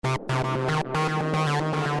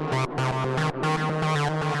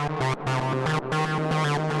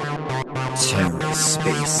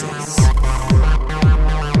TerraSpaces.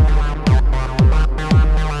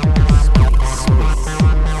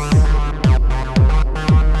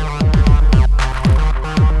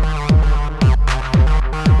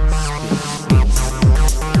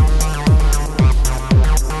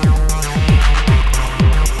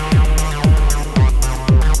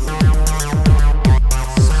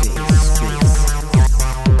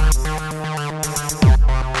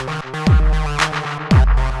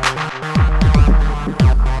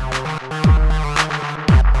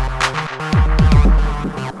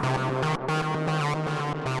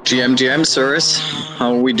 GM, sirs,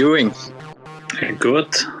 how are we doing?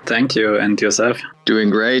 Good, thank you. And yourself? Doing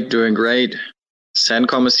great.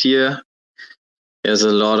 Sancom is here. There's a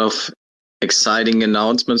lot of exciting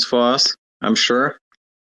announcements for us, I'm sure.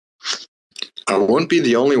 I won't be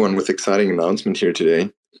the only one with exciting announcement here today.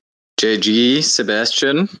 JG,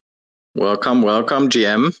 Sebastian, welcome,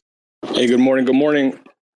 GM. Hey, good morning.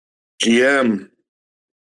 GM,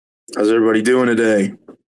 how's everybody doing today?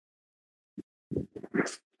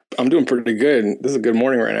 I'm doing pretty good. This is a good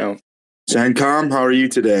morning right now. Sancom, how are you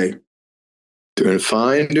today? Doing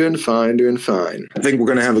fine. I think we're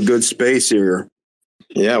going to have a good space here.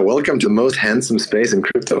 Yeah, welcome to the most handsome space in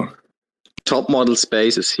crypto. Top model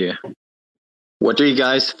space is here. What do you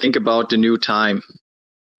guys think about the new time?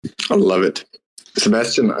 I love it.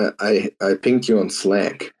 Sebastian, I pinged you on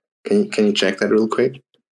Slack. Can you check that real quick?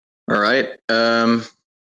 All right. I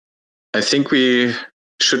think we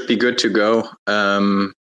should be good to go.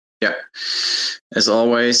 Yeah, as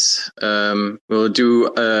always, we'll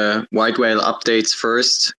do White Whale updates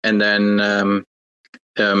first, and then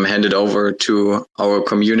hand it over to our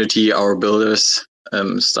community, our builders,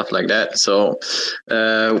 stuff like that. So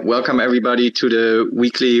welcome everybody to the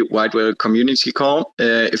weekly White Whale community call.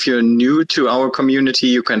 If you're new to our community,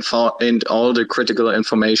 you can find all the critical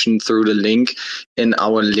information through the link in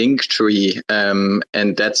our link tree, and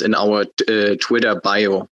that's in our Twitter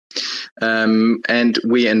bio. And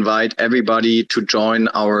we invite everybody to join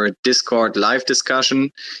our Discord live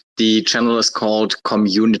discussion. The channel is called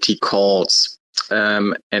Community Calls.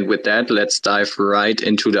 And with that, let's dive right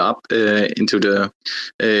into the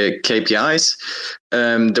KPIs.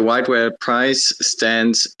 The White Whale price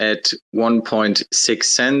stands at 1.6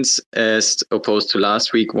 cents as opposed to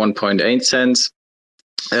last week 1.8 cents.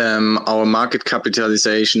 Our market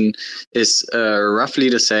capitalization is roughly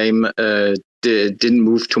the same. Didn't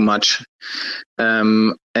move too much.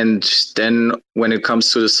 And then when it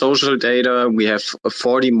comes to the social data, we have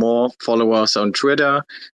 40 more followers on Twitter,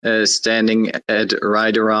 standing at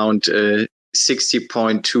right around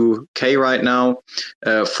 60.2K right now,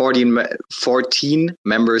 14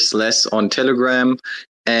 members less on Telegram,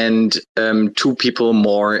 and 2 people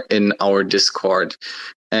more in our Discord.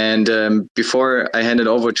 And before I hand it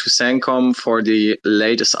over to Sancom for the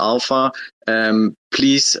latest alpha,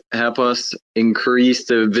 please help us increase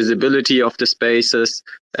the visibility of the spaces,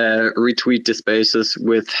 retweet the spaces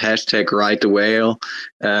with hashtag #WriteTheWhale.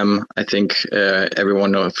 I think every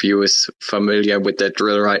one of you is familiar with that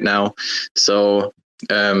drill right now. So,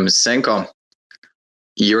 Sancom,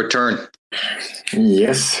 your turn.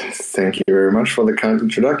 Yes, thank you very much for the kind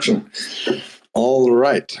introduction. All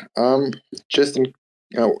right.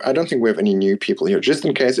 I don't think we have any new people here. Just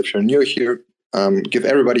in case, if you're new here, give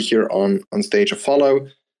everybody here on stage a follow,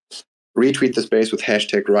 retweet the space with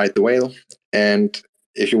hashtag #WriteTheWhale. And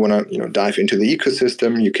if you want to, dive into the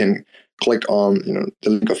ecosystem, you can click on, the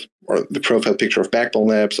link of or the profile picture of Backbone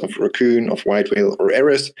Labs, of Raccoon, of White Whale, or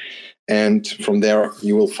Eris, and from there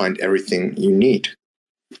you will find everything you need.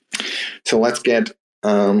 So let's get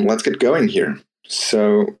going here.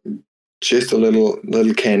 So just a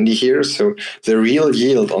little candy here. So the real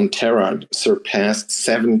yield on Terra surpassed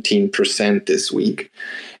 17% this week.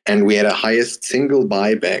 And we had a highest single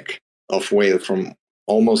buyback of Whale from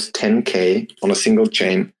almost 10K on a single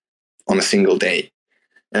chain on a single day.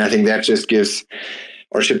 And I think that just gives,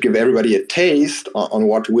 or should give everybody a taste on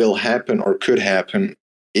what will happen or could happen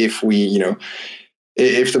if we,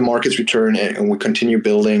 if the markets return and we continue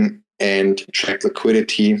building and track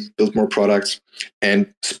liquidity, build more products,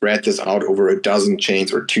 and spread this out over a dozen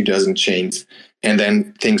chains or 24 chains. And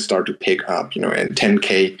then things start to pick up, and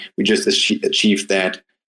 10K, we just achieved that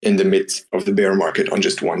in the midst of the bear market on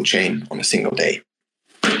just one chain on a single day.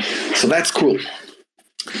 So that's cool.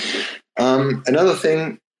 Another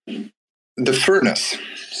thing, the furnace.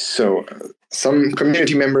 So some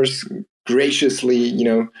community members graciously,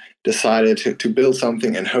 decided to build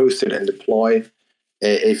something and host it and deploy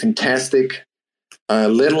a fantastic a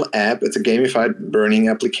little app. It's a gamified burning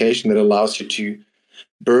application that allows you to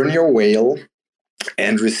burn your whale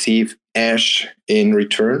and receive ash in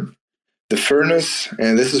return. The furnace,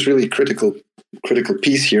 and this is really critical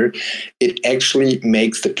piece here, it actually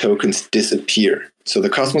makes the tokens disappear. So the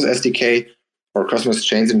Cosmos SDK or Cosmos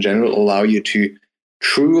chains in general allow you to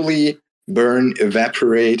truly burn,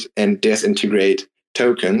 evaporate, and disintegrate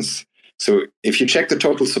tokens. So if you check the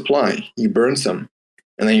total supply, you burn some,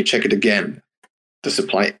 and then you check it again, the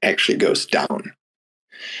supply actually goes down.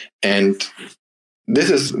 And this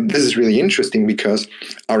is really interesting because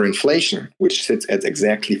our inflation, which sits at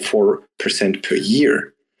exactly 4% per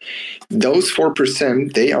year, those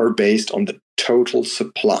 4%, they are based on the total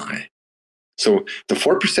supply. So the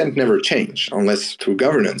 4% never change unless through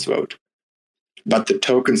governance vote. But the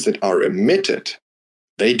tokens that are emitted,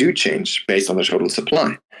 they do change based on the total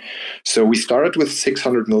supply. So we started with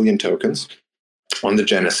 600 million tokens on the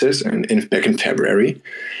Genesis back in February.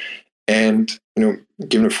 And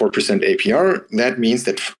given a 4% APR, that means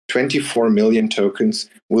that 24 million tokens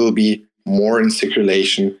will be more in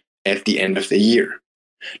circulation at the end of the year.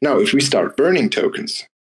 Now, if we start burning tokens,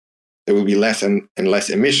 there will be less and less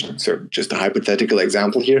emission. So just a hypothetical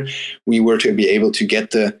example here, we were to be able to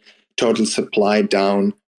get the total supply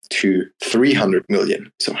down to 300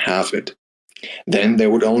 million, so half it. Then there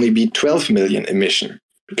would only be 12 million emission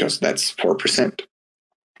because that's 4%.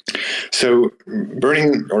 So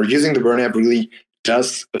burning or using the Burn app really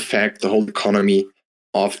does affect the whole economy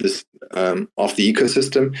of this of the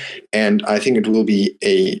ecosystem, and I think it will be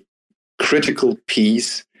a critical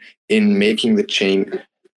piece in making the chain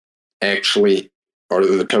actually, or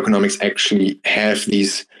the tokenomics actually have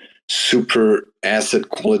these super asset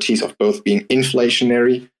qualities of both being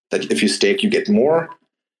inflationary, that if you stake you get more,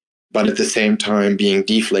 but at the same time being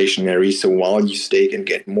deflationary, so while you stake and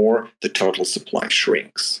get more, the total supply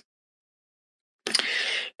shrinks.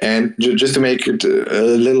 And just to make it a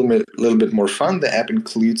little bit more fun, the app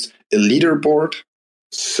includes a leaderboard.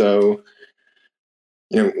 So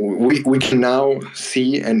we can now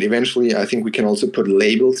see, and eventually I think we can also put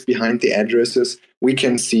labels behind the addresses. We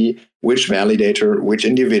can see which validator, which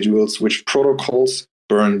individuals, which protocols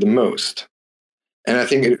burn the most. And I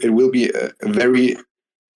think it will be a very,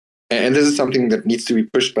 and this is something that needs to be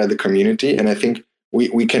pushed by the community. And I think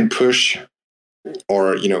we can push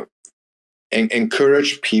or,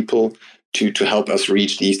 encourage people to help us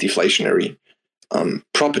reach these deflationary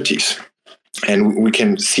properties. And we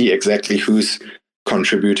can see exactly who's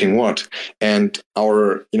contributing what. And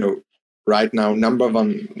our, right now, number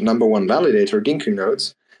one validator, Ginkgo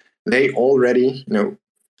Nodes, they already,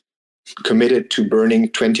 committed to burning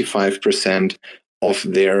 25% of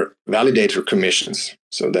their validator commissions.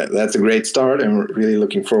 So that's a great start, and we're really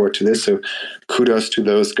looking forward to this. So kudos to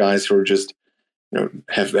those guys who are just,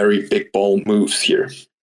 have very big ball moves here.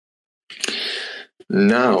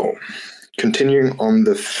 Now, continuing on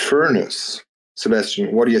the furnace,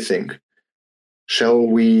 Sebastian, what do you think? Shall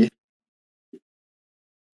we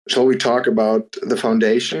talk about the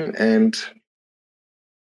foundation and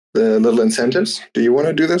the little incentives? Do you want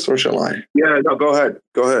to do this, or shall I? Yeah, no, go ahead.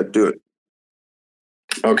 Go ahead, do it.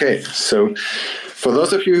 Okay, so for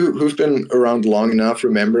those of you who've been around long enough,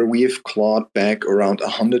 remember we've clawed back around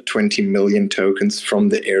 120 million tokens from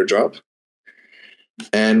the airdrop.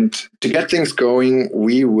 And to get things going,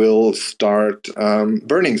 we will start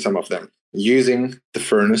burning some of them using the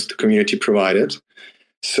furnace the community provided.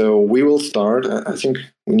 So we will start, I think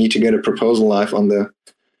we need to get a proposal live on the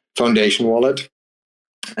Foundation wallet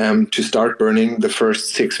to start burning the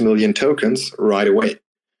first 6 million tokens right away.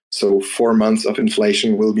 So 4 months of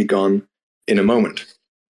inflation will be gone in a moment.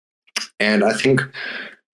 And I think,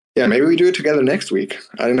 maybe we do it together next week.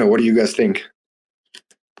 I don't know. What do you guys think?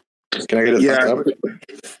 Can I get a thumbs up?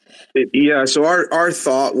 Yeah, so our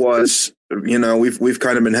thought was, we've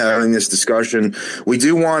kind of been having this discussion. We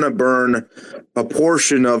do want to burn a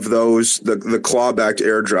portion of those, the clawback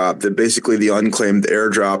airdrop, basically the unclaimed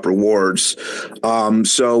airdrop rewards.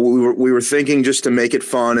 So we were thinking, just to make it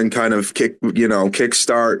fun and kind of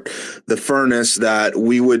kickstart the furnace, that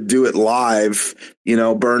we would do it live,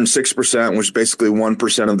 burn 6%, which is basically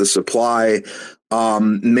 1% of the supply.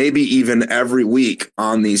 Maybe even every week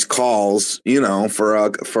on these calls,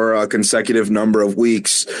 for a consecutive number of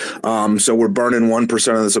weeks. So we're burning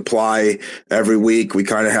 1% of the supply every week. We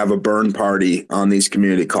kind of have a burn party on these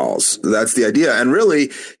community calls. That's the idea. And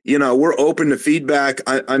really, we're open to feedback.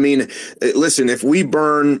 I mean, listen, if we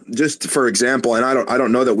burn, just for example, and I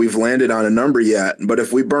don't know that we've landed on a number yet, but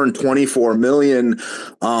if we burn 24 million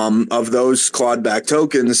of those clawed back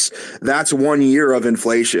tokens, that's 1 year of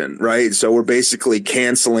inflation, right? So we're basically basically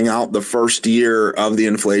canceling out the first year of the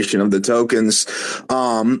inflation of the tokens.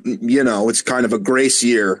 It's kind of a grace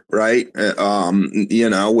year, right? With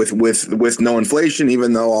no inflation,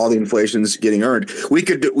 even though all the inflation is getting earned, we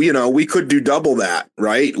could do double that,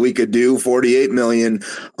 right? We could do 48 million.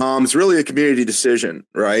 It's really a community decision,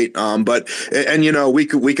 right?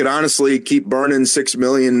 We could honestly keep burning 6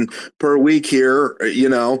 million per week here,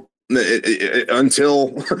 until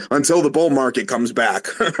the bull market comes back,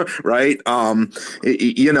 right? We'll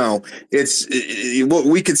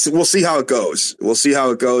see how it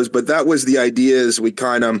goes. But that was the idea. Is we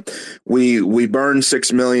burn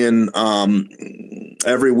 6 million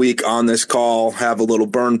every week on this call, have a little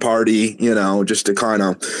burn party, just to kind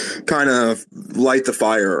of light the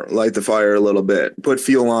fire a little bit, put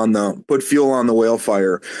fuel on the whale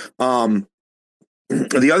fire.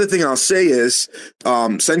 The other thing I'll say is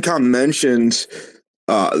CENTCOM mentioned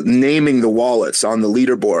naming the wallets on the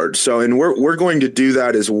leaderboard. And we're going to do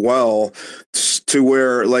that as well, to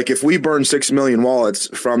where, like, if we burn 6 million wallets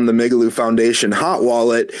from the Migaloo Foundation hot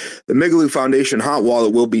wallet, the Migaloo Foundation hot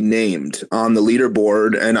wallet will be named on the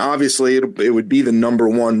leaderboard. And obviously it would be the number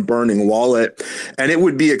one burning wallet, and it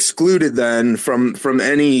would be excluded then from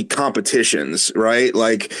any competitions, right?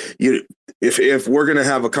 Like, if we're going to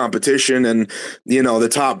have a competition and, the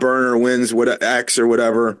top burner wins what X or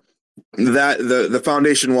whatever, that the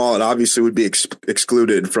foundation wallet obviously would be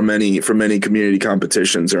excluded from any community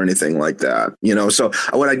competitions or anything like that. So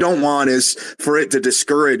what I don't want is for it to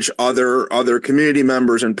discourage other community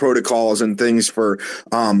members and protocols and things from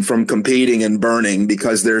competing and burning,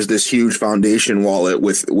 because there's this huge foundation wallet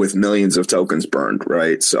with millions of tokens burned,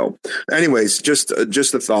 right? So anyways, just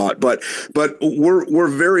a thought, but we're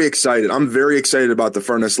very excited. I'm very excited about the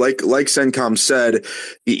furnace. Like CENTCOM said,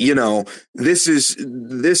 this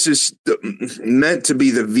is meant to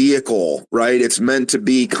be the vehicle, right? It's meant to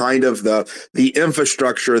be kind of the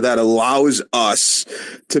infrastructure that allows us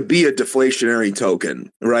to be a deflationary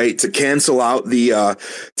token, right? To cancel out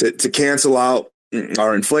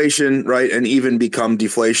our inflation, right? And even become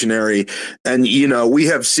deflationary. And, we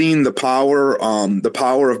have seen the power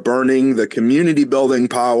of burning, the community building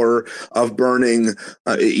power of burning,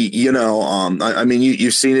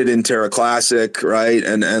 you've seen it in Terra Classic, right?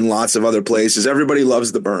 And lots of other places. Everybody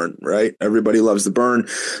loves the burn, right? Everybody loves the burn.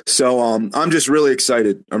 So, I'm just really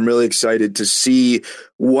excited. I'm really excited to see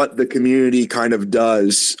what the community kind of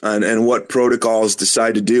does and what protocols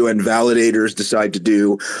decide to do and validators decide to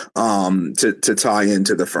do, to tie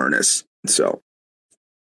into the furnace. So,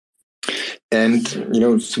 and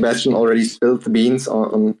Sebastian already spilled the beans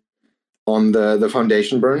on the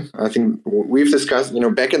foundation burn. I think we've discussed,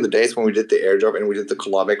 back in the days when we did the airdrop and we did the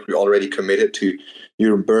clawback, we already committed to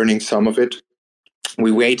burning some of it.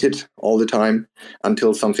 We waited all the time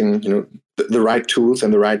until something, the right tools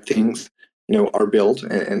and the right things, are built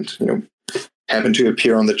and happen to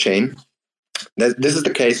appear on the chain. This is the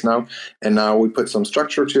case now, and now we put some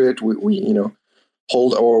structure to it. We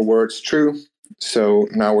hold our words true. So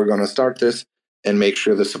now we're going to start this and make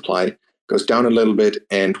sure the supply goes down a little bit,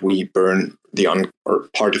 and we burn or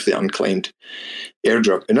part of the unclaimed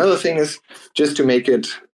airdrop. Another thing is, just to make it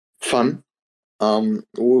fun,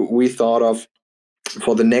 we thought of,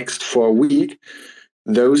 for the next 4 weeks,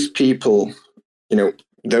 those people,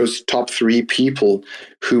 those top 3 people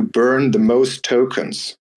who burn the most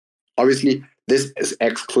tokens. Obviously, this is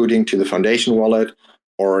excluding to the foundation wallet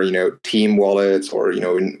or, team wallets or,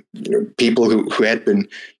 people who had been,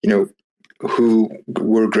 who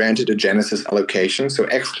were granted a Genesis allocation. So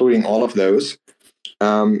excluding all of those,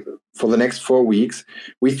 for the next 4 weeks,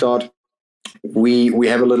 we thought we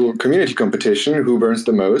have a little community competition, who burns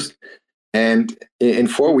the most. And in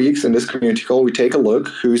 4 weeks in this community call, we take a look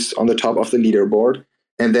who's on the top of the leaderboard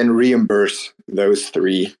and then reimburse those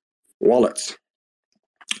 3 wallets.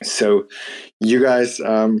 So you guys,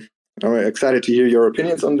 I'm excited to hear your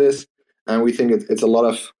opinions on this. And we think it's a lot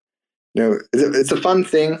of, it's a fun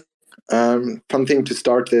thing to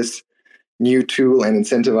start this new tool and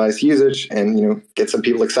incentivize usage and, get some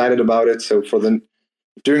people excited about it. So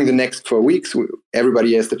during the next 4 weeks,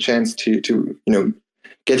 everybody has the chance to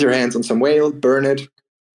get your hands on some whale, burn it.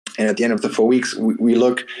 And at the end of the 4 weeks, we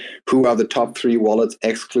look who are the top 3 wallets,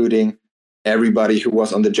 excluding everybody who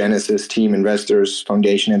was on the Genesis team, investors,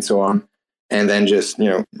 foundation, and so on. And then just,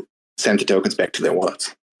 send the tokens back to their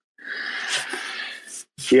wallets.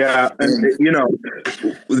 Yeah, and,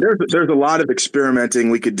 there's a lot of experimenting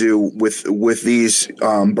we could do with these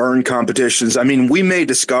burn competitions. I mean, we may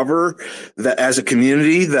discover that as a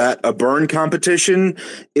community that a burn competition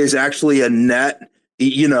is actually a net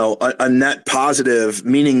positive,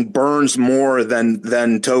 meaning burns more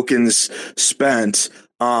than tokens spent.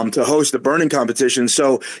 to host the burning competition.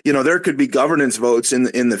 So, there could be governance votes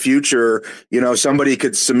in the future. Somebody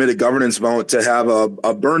could submit a governance vote to have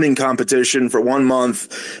a burning competition for 1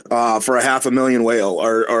 month for a 500,000 whale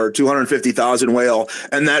or 250,000 whale.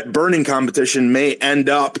 And that burning competition may end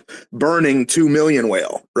up burning 2 million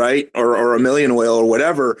whale, right? Or 1 million whale or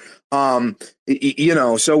whatever.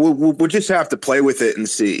 So we'll just have to play with it and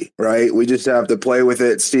see, right? We just have to play with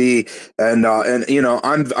it, see, and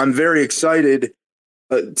I'm very excited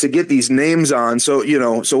to get these names on. So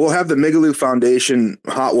we'll have the Migaloo Foundation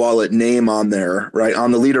hot wallet name on there, right,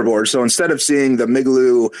 on the leaderboard. So instead of seeing the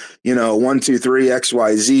Migaloo,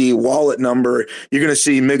 123XYZ wallet number, you're going to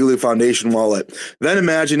see Migaloo Foundation wallet. Then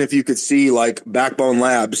imagine if you could see like Backbone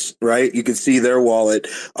Labs, right? You could see their wallet,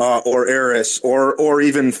 or Eris, or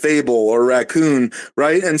even Fable or Raccoon,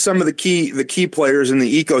 right? And some of the key players in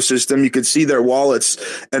the ecosystem, you could see their wallets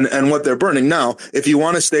and what they're burning. Now, if you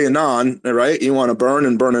want to stay anon, right, you want to burn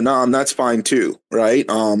anon, that's fine too, right?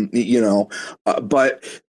 But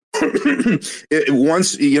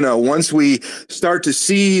once we start to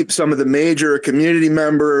see some of the major community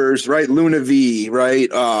members, right, Luna V,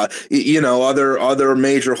 right, other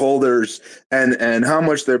major holders, and how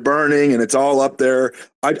much they're burning, and it's all up there,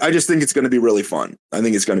 I just think it's going to be really fun. I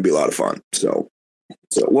think it's going to be a lot of fun. So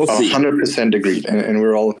we'll see. 100% agreed, and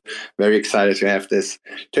we're all very excited to have this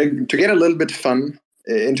to get a little bit fun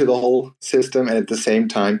into the whole system, and at the same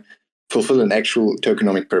time fulfill an actual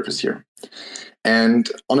tokenomic purpose here. And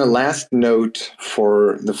on a last note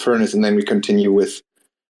for the furnace, and then we continue with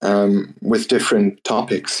different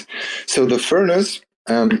topics. So the furnace,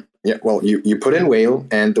 you put in whale,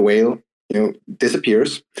 and the whale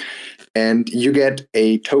disappears, and you get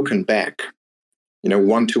a token back.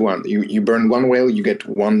 1-to-1. You burn 1 whale, you get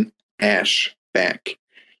 1 ash back.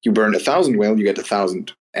 You burn 1,000 whale, you get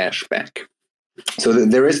 1,000 ash back. So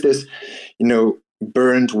there is this,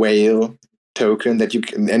 burned whale token that you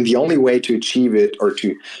can, and the only way to achieve it or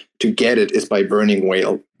to get it is by burning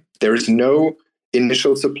whale. There is no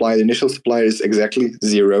initial supply. The initial supply is exactly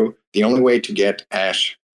 0. The only way to get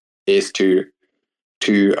ash is to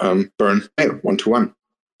burn whale 1-to-1.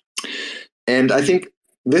 And I think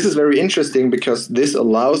this is very interesting because this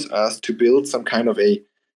allows us to build some kind of a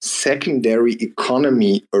secondary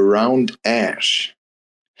economy around ash.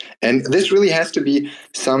 And this really has to be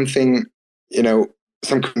something,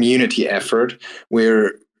 some community effort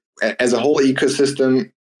where as a whole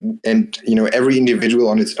ecosystem and, every individual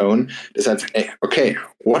on its own decides, okay,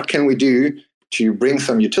 what can we do to bring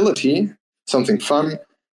some utility, something fun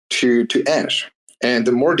to ash? And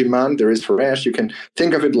the more demand there is for ash, you can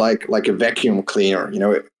think of it like a vacuum cleaner.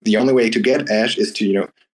 The only way to get ash is to,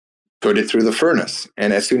 put it through the furnace.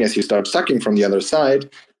 And as soon as you start sucking from the other side,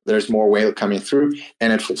 there's more whale coming through,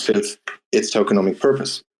 and it fulfills its tokenomic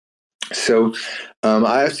purpose. So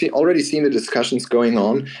I've already seen the discussions going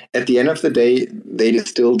on. At the end of the day, they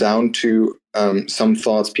distill down to some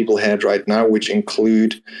thoughts people had right now, which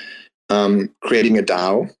include creating a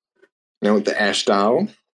DAO, the Ash DAO,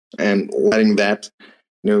 and letting that,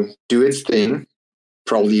 do its thing,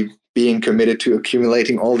 probably being committed to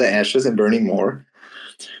accumulating all the ashes and burning more.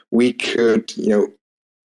 We could,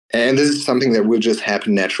 and this is something that will just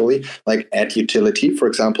happen naturally, like add utility. For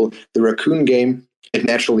example, the Raccoon game, it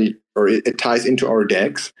naturally, or it ties into our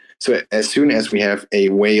decks. So as soon as we have a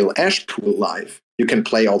whale ash pool live, you can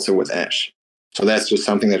play also with ash. So that's just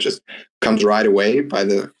something that just comes right away by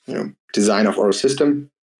the design of our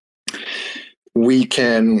system. We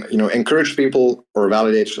can, encourage people or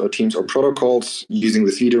validate our teams or protocols using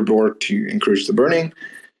this leaderboard to encourage the burning.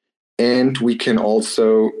 And we can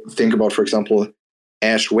also think about, for example,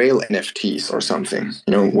 Ash Whale NFTs or something.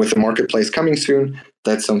 With the marketplace coming soon,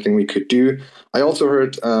 that's something we could do. I also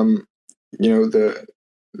heard,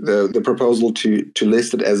 the proposal to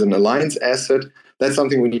list it as an alliance asset. That's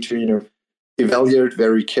something we need to, evaluate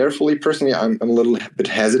very carefully. Personally, I'm a little bit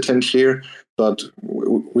hesitant here, but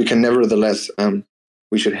we can nevertheless,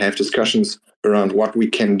 we should have discussions around what we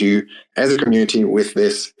can do as a community with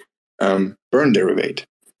this burn derivative.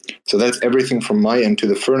 So that's everything from my end to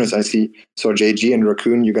the furnace. I see. So JG and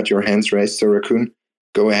Raccoon, you got your hands raised. So Raccoon,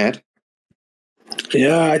 go ahead.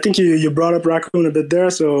 Yeah, I think you brought up Raccoon a bit there.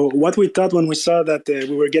 So what we thought when we saw that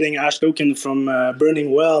we were getting Ash token from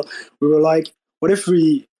Burning Well, we were like, what if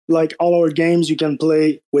we, like all our games, you can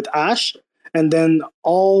play with Ash, and then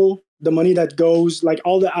all the money that goes, like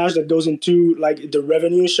all the Ash that goes into like the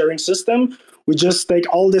revenue sharing system, we just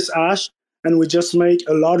take all this Ash and we just make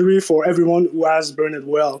a lottery for everyone who has Burned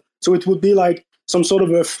Well. So it would be like some sort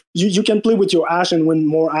of you can play with your Ash and win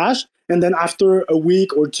more Ash. And then after a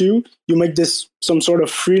week or two, you make this some sort of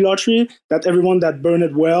free lottery that everyone that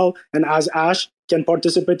Burned Well and has Ash can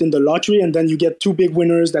participate in the lottery, and then you get two big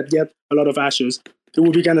winners that get a lot of ashes. It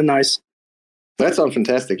would be kind of nice. That sounds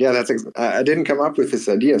fantastic. Yeah, I didn't come up with this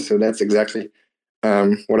idea, so that's exactly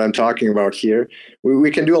what I'm talking about here. We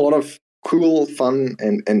can do a lot of cool, fun,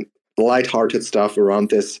 and lighthearted stuff around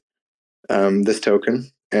this this token,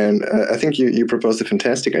 and I think you proposed a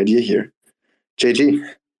fantastic idea here, JG.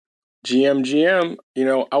 GM.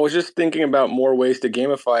 I was just thinking about more ways to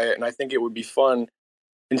gamify it, and I think it would be fun.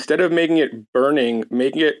 Instead of making it burning,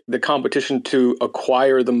 making it the competition to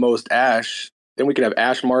acquire the most ash. Then we could have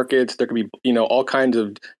ash markets. There could be, all kinds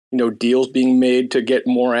of, deals being made to get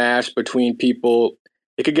more ash between people.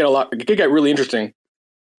 It could get really interesting.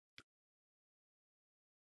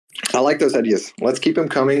 I like those ideas. Let's keep them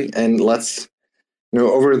coming, and let's,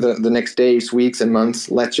 over the next days, weeks, and months,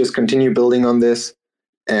 let's just continue building on this,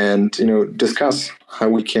 and discuss how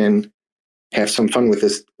we can have some fun with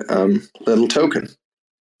this little token.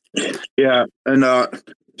 Yeah, and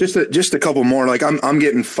just a couple more. Like I'm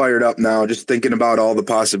getting fired up now, just thinking about all the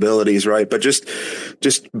possibilities, right? But just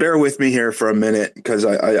bear with me here for a minute, because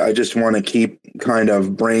I just want to keep kind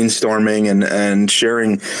of brainstorming and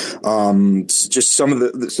sharing just some of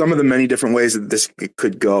the many different ways that this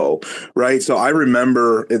could go, right? So I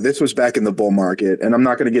remember this was back in the bull market, and I'm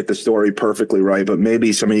not going to get the story perfectly right, but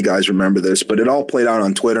maybe some of you guys remember this. But it all played out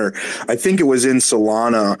on Twitter. I think it was in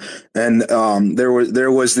Solana, and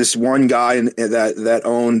there was this one guy that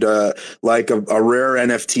owned like a rare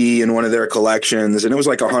NFT in one of their collections, and it was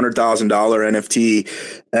like $100,000 NFT,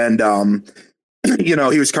 and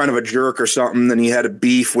he was kind of a jerk or something. Then he had a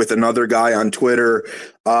beef with another guy on Twitter.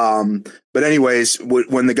 But anyways,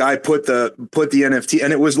 when the guy put the NFT,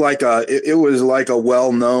 and it was like a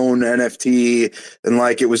well-known NFT, and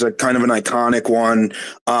like it was a kind of an iconic one.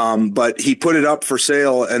 But he put it up for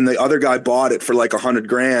sale, and the other guy bought it for like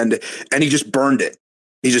 $100,000, and he just burned it.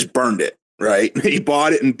 Right. He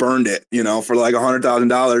bought it and burned it, for like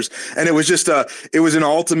 $100,000. And it was an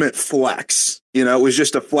ultimate flex. It was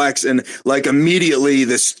just a flex. And like immediately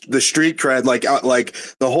the street cred, like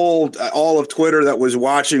all of Twitter that was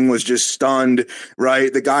watching was just stunned.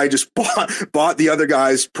 Right. The guy just bought the other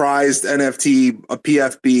guy's prized NFT, a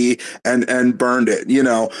PFP, and burned it,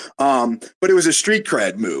 but it was a street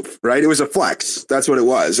cred move. Right. It was a flex. That's what it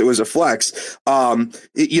was. It was a flex. So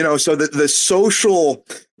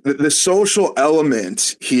the social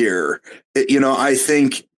element here, I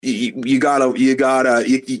think you don't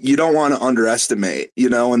want to underestimate,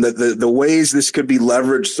 and the ways this could be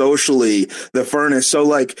leveraged socially, the furnace. So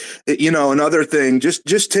like, another thing,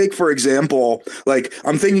 just take, for example, like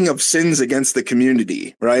I'm thinking of sins against the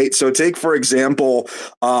community, right? So take, for example,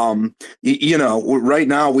 right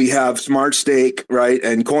now we have Smart Stake, right?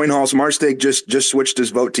 And CoinHall Smart Stake just switched his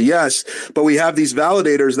vote to yes, but we have these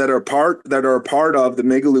validators that are a part of the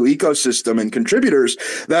Migaloo ecosystem and contributors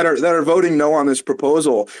that are voting no on this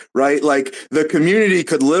proposal. Right, like the community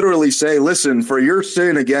could literally say, "Listen, for your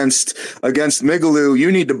sin against Migaloo, you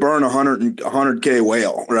need to burn 100K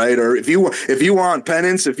whale." Right, or if you want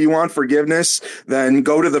penance, if you want forgiveness, then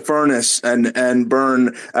go to the furnace and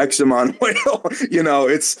burn X amount of whale.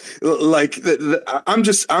 It's like I'm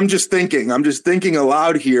just thinking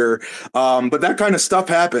aloud here. But that kind of stuff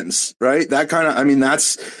happens, right?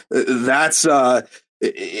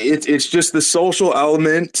 It's just the social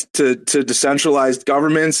element to decentralized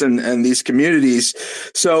governments and these communities.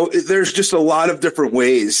 So there's just a lot of different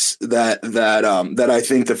ways that I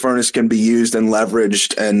think the furnace can be used and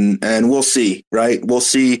leveraged, and we'll see, right? We'll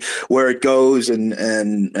see where it goes and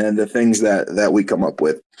the things that we come up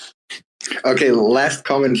with. Okay, last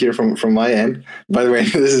comment here from my end. By the way,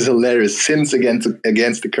 this is hilarious. Sins against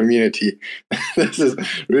the community. This is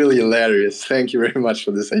really hilarious. Thank you very much for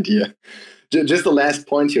this idea. Just the last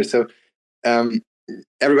point here. So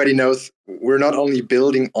everybody knows we're not only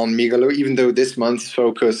building on Migaloo, even though this month's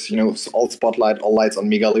focus, all lights on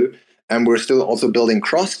Migaloo, and we're still also building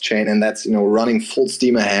cross-chain, and that's, running full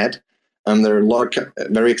steam ahead. There are a lot of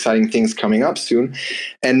very exciting things coming up soon.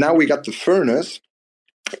 And now we got the furnace,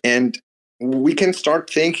 and we can start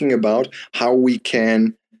thinking about how we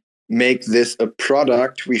can make this a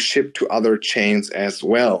product we ship to other chains as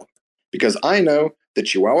well. Because I know the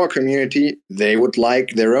Chihuahua community, they would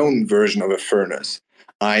like their own version of a furnace.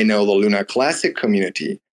 I know the Luna Classic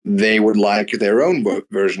community, they would like their own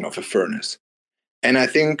version of a furnace. And I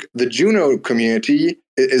think the Juno community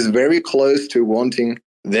is very close to wanting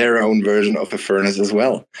their own version of a furnace as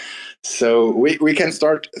well. So we can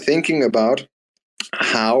start thinking about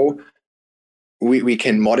how we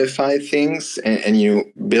can modify things and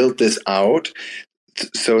build this out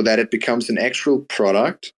so that it becomes an actual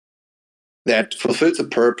product that fulfills a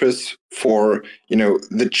purpose for,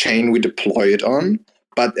 the chain we deploy it on,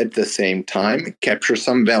 but at the same time capture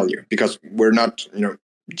some value, because we're not,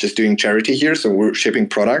 just doing charity here. So we're shipping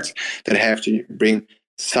products that have to bring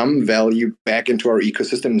some value back into our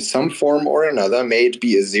ecosystem in some form or another. May it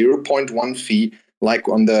be a 0.1 fee, like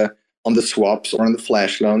on the swaps or on the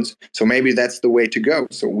flash loans. So maybe that's the way to go.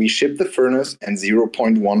 So we ship the furnace and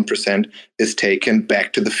 0.1% is taken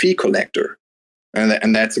back to the fee collector.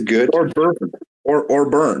 And that's a good... Or burned. Or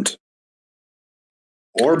burned.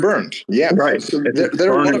 Or burned, yeah. Right. So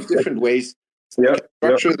there are a lot of different ways to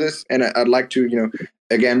structure this. And I'd like to,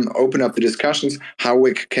 again, open up the discussions. How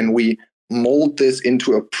can we mold this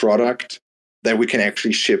into a product that we can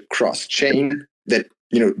actually ship cross-chain, that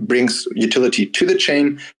brings utility to the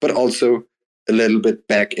chain, but also a little bit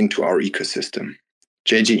back into our ecosystem.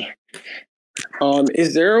 JG.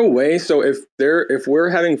 Is there a way? So if we're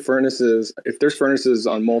having furnaces, if there's furnaces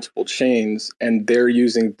on multiple chains and they're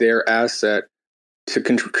using their asset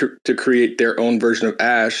to create their own version of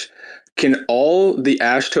Ash, can all the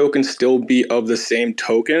Ash tokens still be of the same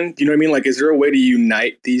token? Do you know what I mean? Like, is there a way to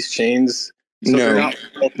unite these chains? So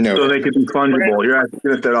No. So they could be fungible. You're asking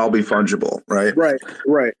if they'd all be fungible, right?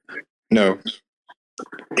 Right. No.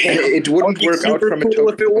 And it wouldn't work out from a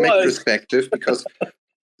tokenomic perspective, because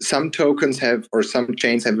some tokens have, or some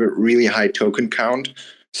chains have a really high token count.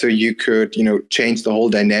 So you could, change the whole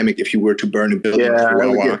dynamic if you were to burn a building.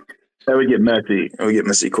 Yeah, that would get messy. It would get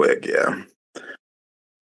messy quick, yeah.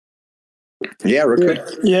 Yeah,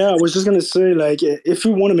 yeah, I was just gonna say, like, if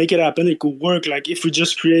we want to make it happen, it could work. Like, if we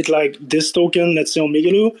just create like this token, let's say on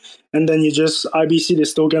Migaloo, and then you just IBC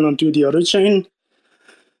this token onto the other chain,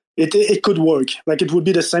 it could work. Like, it would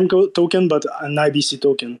be the same token, but an IBC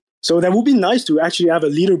token. So that would be nice to actually have a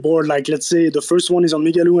leaderboard. Like, let's say the first one is on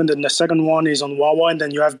Migaloo, and then the second one is on Wawa, and then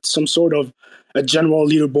you have some sort of a general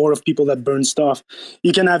leaderboard of people that burn stuff.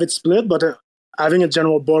 You can have it split, but having a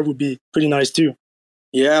general board would be pretty nice too.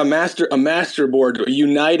 Yeah, a master board,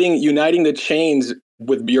 uniting the chains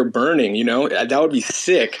with your burning, that would be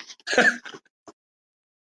sick.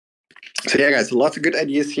 So yeah, guys, lots of good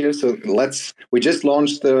ideas here. So we just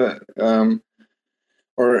launched the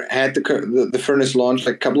furnace launch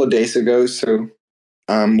like a couple of days ago. So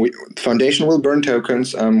Foundation will burn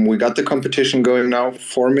tokens. We got the competition going now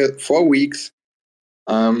for 4 weeks.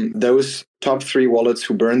 Those top 3 wallets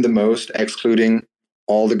who burned the most, excluding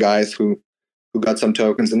all the guys who got some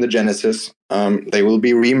tokens in the Genesis, they will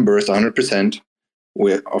be reimbursed 100%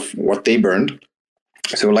 of what they burned.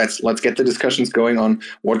 So let's get the discussions going on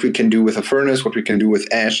what we can do with a furnace, what we can do with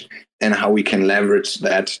Ash, and how we can leverage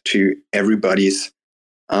that to everybody's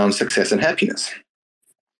success and happiness.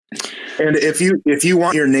 And if you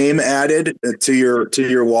want your name added to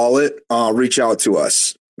your wallet, reach out to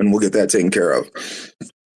us and we'll get that taken care of.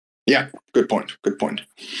 Yeah, good point.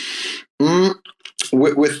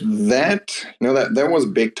 With that, that was a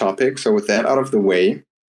big topic. So with that out of the way,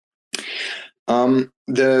 the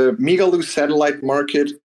Migaloo satellite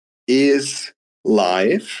market is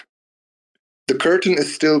live. The curtain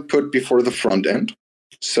is still put before the front end.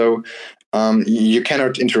 So you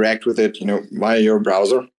cannot interact with it, via your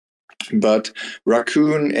browser. But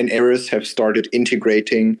Raccoon and Eris have started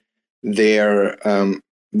integrating their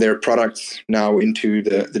products now into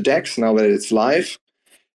the DEX. Now that it's live,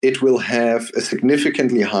 it will have a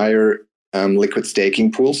significantly higher liquid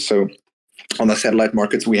staking pool. So on the satellite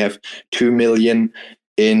markets, we have 2 million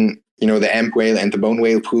in the Amp Whale and the Bone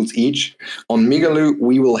Whale pools each. On Migaloo,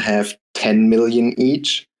 we will have 10 million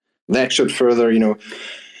each. That should further,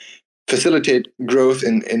 facilitate growth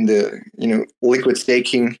in the liquid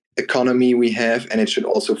staking economy we have, and it should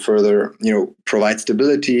also further provide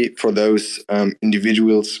stability for those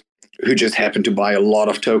individuals who just happen to buy a lot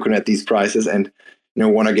of token at these prices and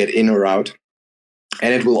want to get in or out.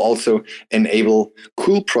 And it will also enable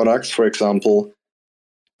cool products, for example,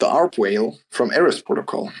 the ARP Whale from Eris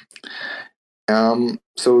Protocol.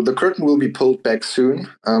 So the curtain will be pulled back soon.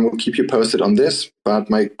 We'll keep you posted on this, but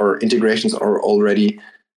our integrations are already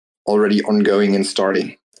ongoing and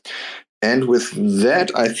starting. And with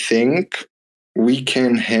that, I think we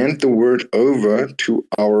can hand the word over to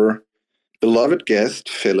our beloved guest,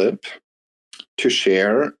 Philip, to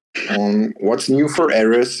share on what's new for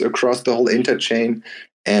Eris across the whole interchain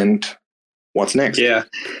and what's next. Yeah,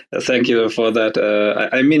 thank you for that.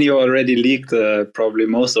 I mean, you already leaked probably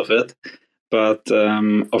most of it, but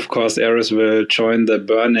of course, Eris will join the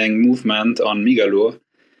burning movement on Migaloo.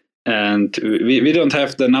 And we don't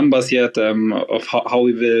have the numbers yet of how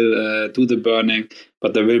we will do the burning,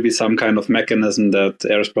 but there will be some kind of mechanism that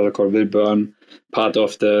Eris Protocol will burn part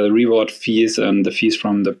of the reward fees and the fees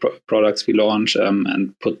from the products we launch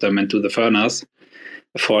and put them into the furnace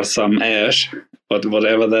for some ash, but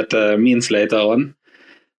whatever that means later on.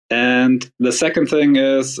 And the second thing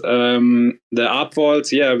is the ARP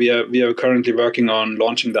vaults. Yeah, we are currently working on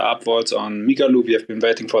launching the ARP vaults on Migaloo. We have been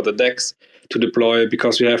waiting for the DEX to deploy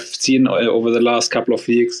because we have seen over the last couple of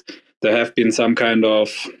weeks there have been some kind of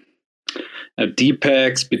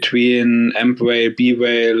DPEGs between AMP Whale, B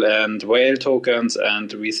Whale, and Whale tokens,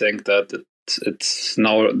 and we think that it's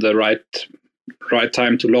now the right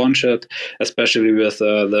time to launch it, especially with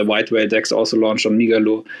the White Whale DEX also launched on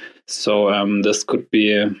Migaloo. So this could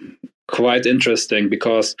be quite interesting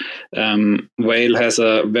because Whale has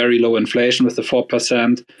a very low inflation with the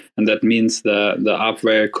 4%, and that means the ARP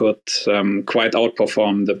Whale could quite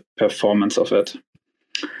outperform the performance of it.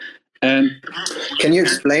 And can you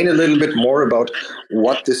explain a little bit more about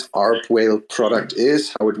what this ARP Whale product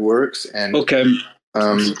is, how it works, and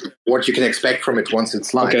what you can expect from it once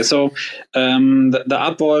it's live? Okay, so the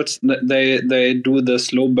ARP vaults, they do the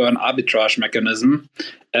slow burn arbitrage mechanism,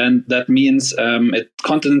 and that means it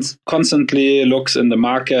constantly looks in the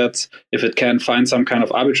markets if it can find some kind of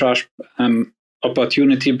arbitrage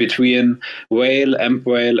opportunity between Whale, AMP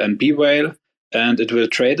Whale, and B Whale, and it will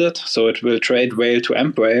trade it. So it will trade Whale to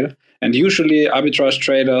AMP Whale. And usually arbitrage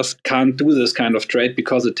traders can't do this kind of trade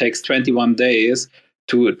because it takes 21 days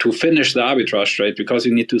to finish the arbitrage trade, because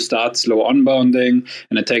you need to start slow unbounding,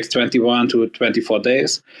 and it takes 21 to 24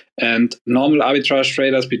 days. And normal arbitrage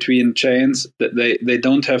traders between chains, they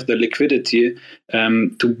don't have the liquidity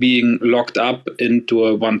to being locked up into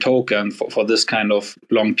a one token for this kind of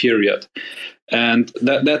long period. And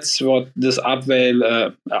that's what this ARP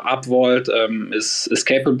vault is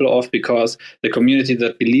capable of, because the community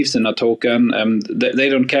that believes in a token, they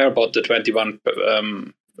don't care about the 21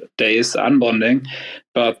 days unbonding,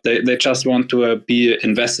 but they just want to be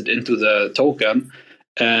invested into the token.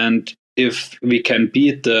 And if we can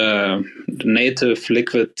beat the native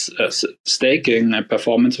liquid staking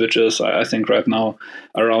performance, which is, I think right now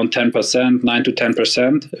around 10%, 9 to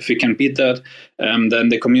 10%, if we can beat that, then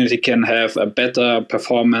the community can have a better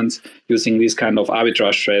performance using these kind of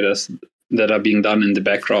arbitrage traders that are being done in the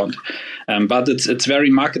background. But it's very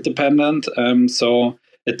market dependent. So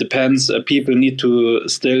it depends. People need to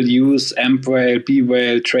still use AMP Whale, B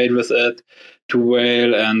Whale, trade with it, to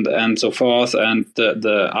Whale, and so forth, and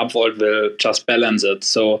the ARP vault will just balance it.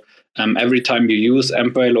 So every time you use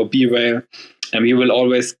AMP Whale or B Whale, you will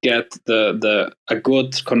always get a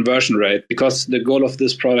good conversion rate, because the goal of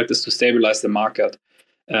this product is to stabilize the market.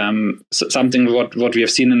 So something what we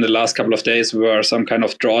have seen in the last couple of days were some kind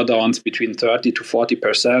of drawdowns between 30 to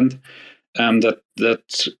 40%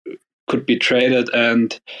 that could be traded.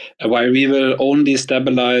 And while we will only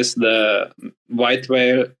stabilize the White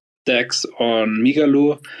Whale DEX on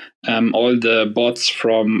Migaloo, all the bots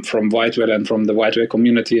from White Whale and from the White Whale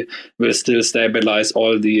community will still stabilize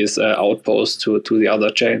all these outposts to the other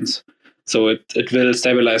chains. So it will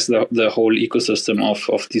stabilize the whole ecosystem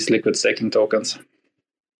of these liquid staking tokens.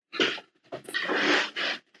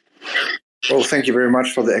 Well, thank you very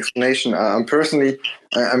much for the explanation. Personally,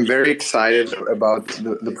 I'm very excited about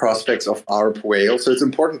the prospects of ARP Whale. So it's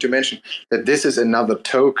important to mention that this is another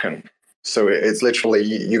token. So it's literally,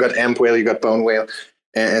 you got AMP Whale, you got Bone Whale,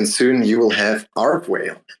 and soon you will have ARP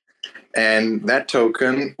Whale. And that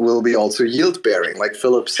token will be also yield bearing, like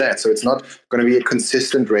Philip said. So it's not going to be a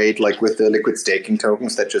consistent rate like with the liquid staking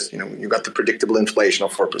tokens that just, you got the predictable inflation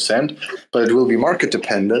of 4%, but it will be market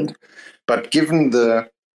dependent. But given the,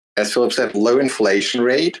 as Philip said, low inflation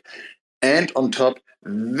rate, and on top,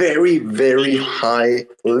 very, very high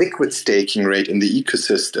liquid staking rate in the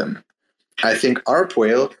ecosystem, I think ARP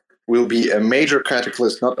Whale will be a major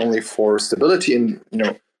catalyst not only for stability in,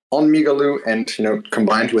 on Migaloo and,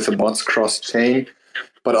 combined with the bots cross-chain,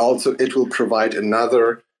 but also it will provide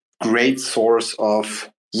another great source of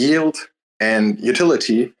yield and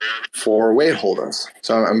utility for whale holders.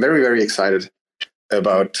 So I'm very, very excited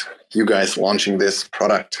about you guys launching this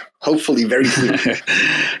product, hopefully very soon.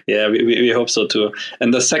 Yeah, we hope so too.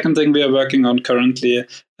 And the second thing we are working on currently,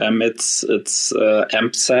 it's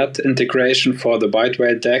AMPSat integration for the White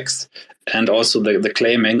Whale DEX and also the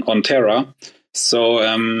claiming on Terra. So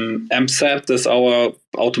AMPSat is our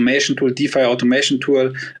automation tool, DeFi automation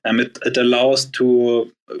tool. It allows to,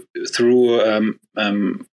 through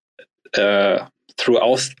through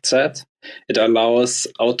Auth-Z, it allows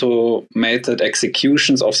automated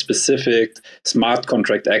executions of specific smart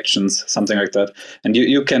contract actions, something like that. And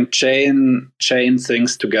you can chain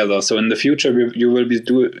things together. So in the future, you will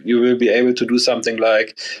be able to do something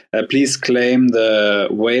like, please claim the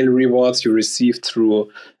whale rewards you received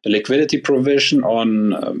through a liquidity provision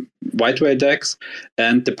on White Whale DEX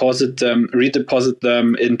and redeposit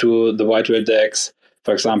them into the White Whale DEX,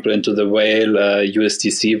 for example, into the Whale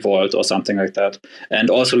USDC vault or something like that, and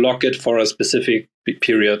also lock it for a specific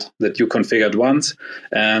period that you configured once,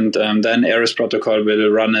 and then Eris protocol will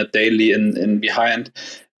run it daily in behind,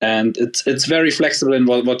 and it's very flexible in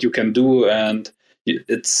what you can do, and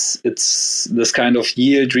it's this kind of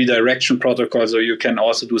yield redirection protocol. So you can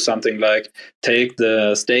also do something like take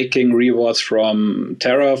the staking rewards from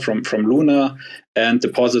Terra, from Luna, and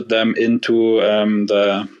deposit them into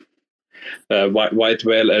the White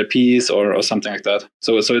Whale LPs or something like that.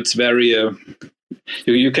 So it's very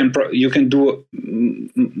you can do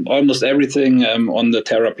almost everything on the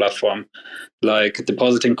Terra platform, like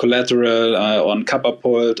depositing collateral on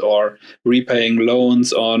Kappa-Pult or repaying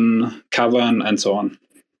loans on Kavan and so on.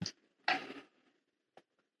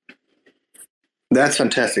 That's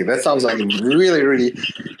fantastic. That sounds like a really, really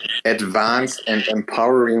advanced and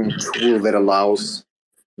empowering tool that allows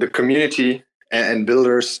the community and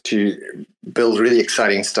builders to build really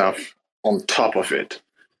exciting stuff on top of it.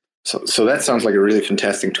 So that sounds like a really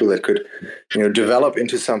fantastic tool that could, develop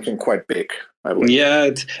into something quite big, I believe.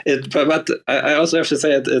 Yeah, but I also have to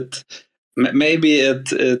say it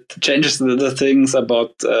changes the things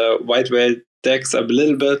about White Whale DEX a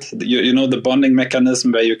little bit. You know the bonding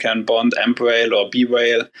mechanism where you can bond AMP Whale or B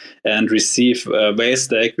Whale and receive whale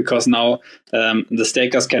stake, because now the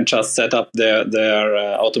stakers can just set up their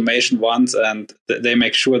automation once and they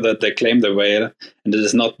make sure that they claim the whale and it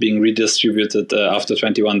is not being redistributed after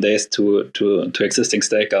 21 days to existing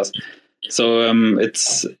stakers. So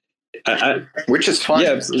it's which is fine.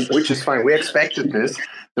 Yeah. Which is fine. We expected this.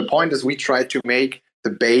 The point is we tried to make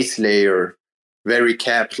the base layer very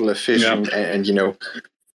capital efficient and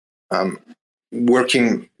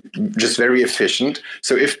working just very efficient.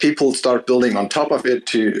 So if people start building on top of it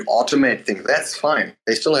to automate things, that's fine.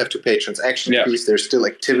 They still have to pay transaction fees. There's still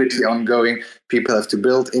activity ongoing. People have to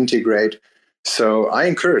build, integrate. So I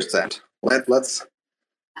encourage that. Let's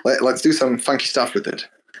do some funky stuff with it.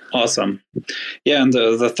 Awesome. Yeah, and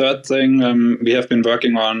the third thing we have been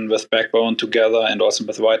working on with Backbone together and also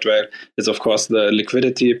with White Whale is, of course, the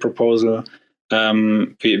liquidity proposal.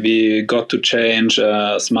 We got to change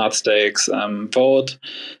Smart Stakes vote,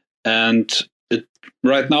 and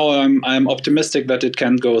right now I'm optimistic that it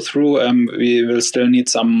can go through. We will still need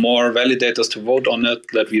some more validators to vote on it,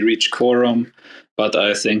 that we reach quorum, but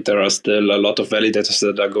I think there are still a lot of validators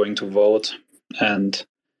that are going to vote, and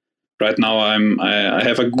right now I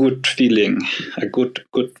have a good feeling, a good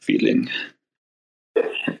feeling.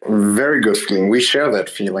 Very good feeling. We share that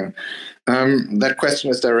feeling. That question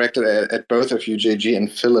is directed at both of you, JG and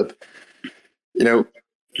Philip.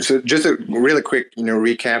 So just a really quick,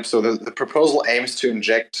 recap. So the proposal aims to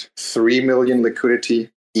inject 3 million liquidity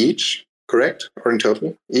each, correct? Or in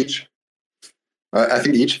total, each? I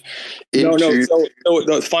think each. No. So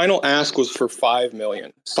the final ask was for 5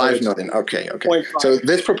 million. So 5 million. Okay. So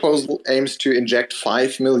this proposal aims to inject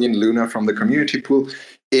 5 million Luna from the community pool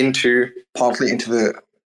partly into the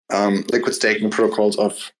liquid staking protocols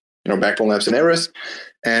of Backbone Labs and Eris,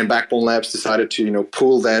 and Backbone Labs decided to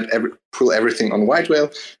pool everything on White Whale,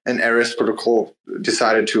 and Eris protocol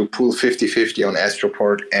decided to pool 50-50 on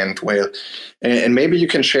Astroport and Whale. And maybe you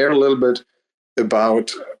can share a little bit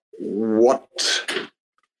about what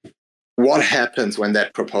happens when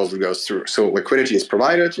that proposal goes through. So liquidity is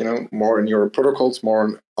provided, more in your protocols,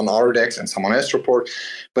 more on our DEX and some on Astroport.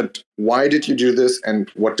 But why did you do this, and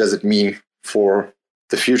what does it mean for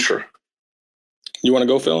the future? You want to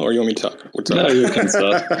go, Phil, or you want me to talk? What's up? No, you can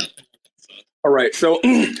start. All right. So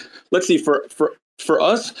let's see. For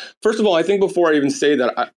us, first of all, I think before I even say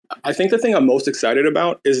that, I think the thing I'm most excited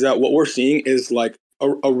about is that what we're seeing is like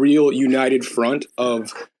a real united front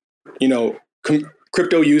of,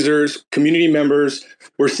 crypto users, community members.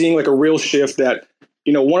 We're seeing like a real shift that,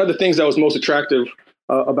 one of the things that was most attractive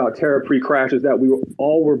about Terra pre-crash is that we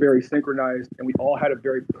all were very synchronized and we all had a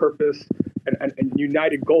very purpose and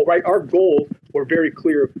united goal, right? Our goals were very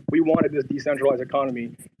clear. We wanted this decentralized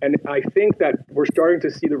economy. And I think that we're starting to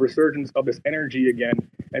see the resurgence of this energy again,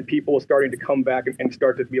 and people starting to come back and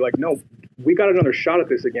start to be like, no, we got another shot at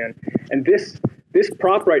this again. And this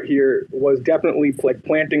prop right here was definitely like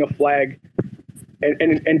planting a flag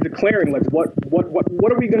and declaring like what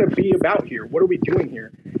are we going to be about here? What are we doing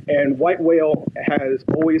here? And White Whale has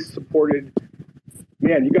always supported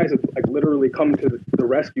man, you guys have like literally come to the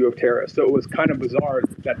rescue of Terra. So it was kind of bizarre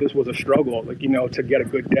that this was a struggle, like, to get a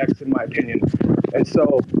good dex, in my opinion. And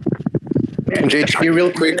so, man, JT,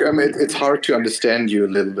 real quick, it's hard to understand you a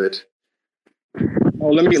little bit. Oh,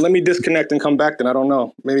 let me disconnect and come back. Then I don't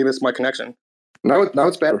know. Maybe it's my connection. Now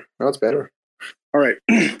it's better. All right.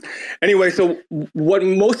 Anyway, so what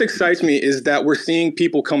most excites me is that we're seeing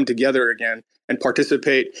people come together again and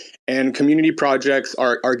participate, and community projects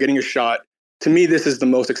are getting a shot. To me, this is the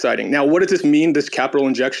most exciting. Now, what does this mean, this capital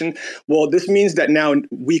injection? Well, this means that now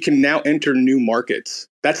we can now enter new markets.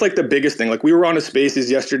 That's like the biggest thing. Like, we were on a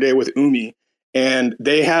Spaces yesterday with Umi, and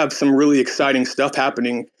they have some really exciting stuff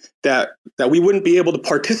happening that we wouldn't be able to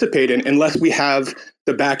participate in unless we have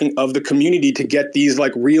the backing of the community to get these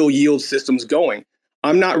like real yield systems going.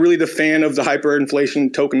 I'm not really the fan of the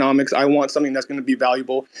hyperinflation tokenomics. I want something that's going to be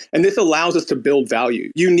valuable. And this allows us to build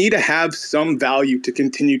value. You need to have some value to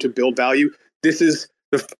continue to build value. This is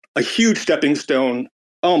a huge stepping stone.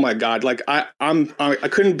 Oh my God. Like I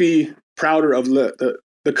couldn't be prouder of the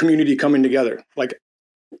community coming together. Like,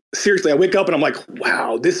 seriously, I wake up and I'm like,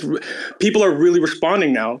 wow, people are really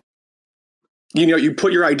responding now. You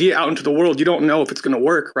put your idea out into the world, you don't know if it's going to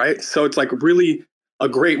work, right? So it's like really a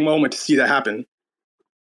great moment to see that happen.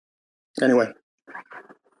 Anyway.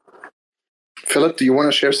 Philip, do you want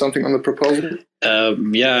to share something on the proposal?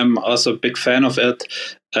 Yeah, I'm also a big fan of it.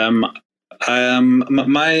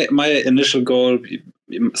 My initial goal,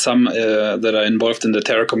 some that are involved in the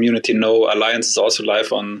Terra community know Alliance is also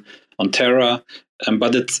live on Terra,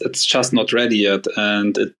 but it's just not ready yet,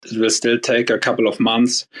 and it will still take a couple of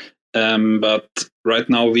months. But right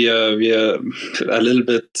now we are a little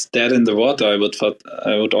bit dead in the water,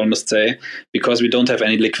 I would almost say, because we don't have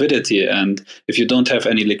any liquidity. And if you don't have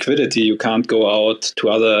any liquidity, you can't go out to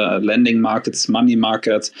other lending markets, money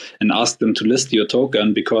markets, and ask them to list your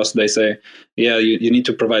token, because they say, yeah, you need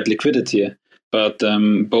to provide liquidity. But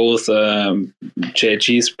both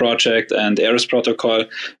JHG's project and Eris protocol,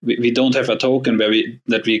 we don't have a token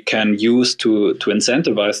that we can use to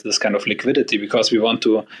incentivize this kind of liquidity, because we want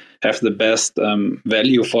to have the best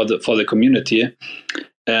value for the community.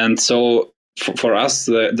 And so for us,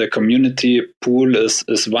 the community pool is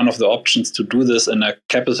one of the options to do this in a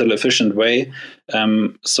capital efficient way,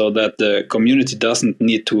 so that the community doesn't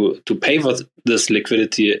need to pay for this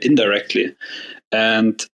liquidity indirectly.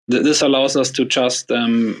 And this allows us to just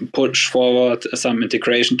push forward some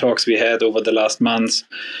integration talks we had over the last months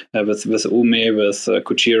with Ume, with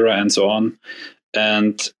Kujira, and so on.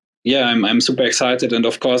 And yeah, I'm super excited. And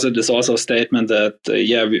of course, it is also a statement that,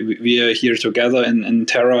 we are here together in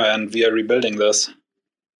Terra, and we are rebuilding this.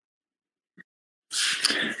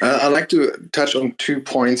 I'd like to touch on 2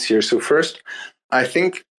 points here. So first, I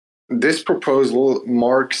think this proposal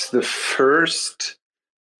marks the first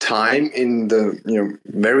time in the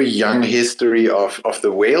very young history of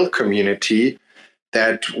the whale community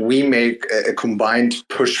that we make a combined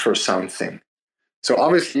push for something. So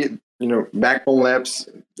obviously, Backbone Labs,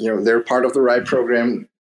 they're part of the RIDE program.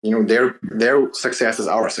 Their success is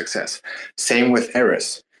our success. Same with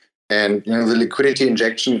Eris. And the liquidity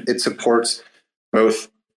injection, it supports both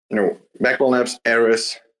Backbone Labs,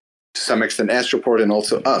 Eris, to some extent Astroport, and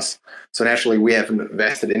also us. So naturally, we have a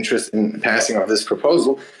vested interest in passing of this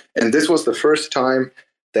proposal. And this was the first time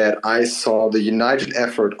that I saw the united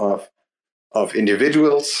effort of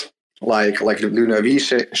individuals like Luna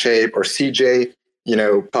V-Shape or CJ,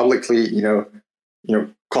 publicly,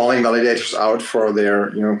 calling validators out for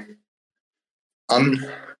their,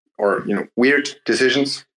 weird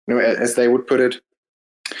decisions, as they would put it,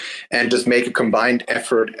 and just make a combined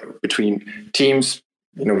effort between teams,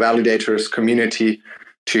 validators, community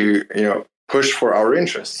to, push for our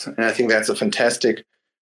interests. And I think that's a fantastic,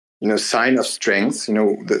 sign of strength.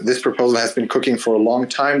 This proposal has been cooking for a long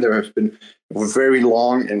time. There have been very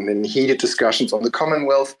long and heated discussions on the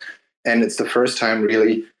Commonwealth. And it's the first time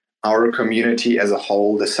really our community as a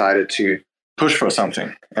whole decided to push for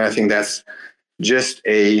something. And I think that's just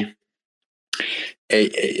a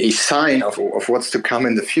sign of what's to come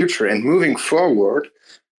in the future. And moving forward,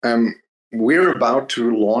 we're about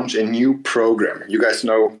to launch a new program. You guys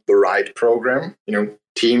know the RIDE program,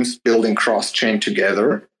 teams building cross-chain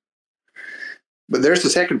together. But there's a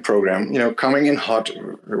second program, coming in hot.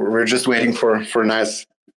 We're just waiting for a nice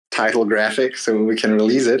title graphic so we can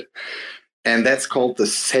release it. And that's called the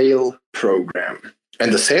SAIL program.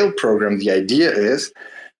 And the SAIL program, the idea is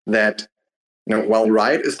that, while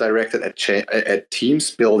RIDE is directed at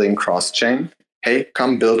teams building cross-chain, hey,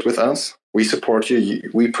 come build with us. We support you.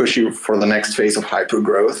 We push you for the next phase of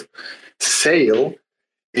hypergrowth. SAIL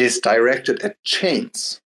is directed at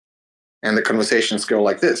chains. And the conversations go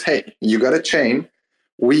like this. Hey, you got a chain.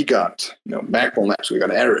 we got Backbone Labs, we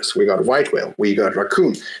got Eris, we got White Whale, we got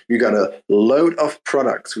Raccoon, we got a load of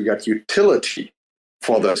products, we got utility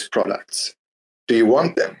for those products. Do you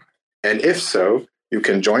want them? And if so, you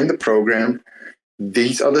can join the program.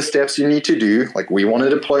 These are the steps you need to do. Like, we want to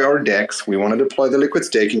deploy our DEX, we want to deploy the liquid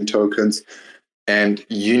staking tokens, and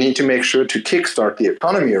you need to make sure to kickstart the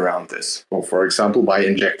economy around this. Well, for example, by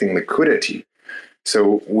injecting liquidity.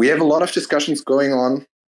 So we have a lot of discussions going on.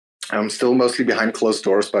 I'm still mostly behind closed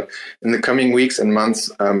doors, but in the coming weeks and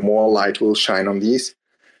months, more light will shine on these,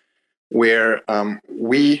 where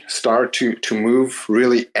we start to move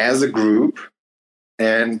really as a group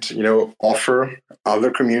and offer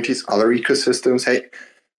other communities, other ecosystems, hey,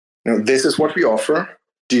 this is what we offer.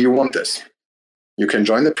 Do you want this? You can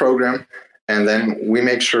join the program, and then we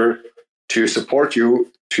make sure to support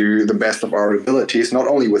you to the best of our abilities, not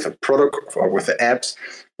only with a product or with the apps,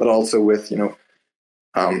 but also with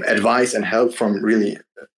advice and help from really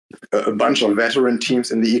a bunch of veteran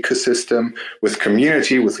teams in the ecosystem, with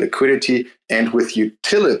community, with liquidity, and with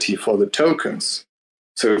utility for the tokens.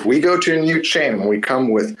 So if we go to a new chain and we come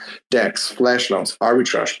with DEX, flash loans,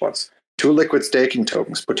 arbitrage bots, 2 liquid staking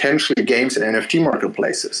tokens, potentially games and NFT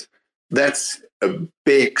marketplaces, that's a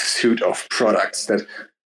big suite of products that,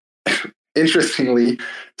 interestingly,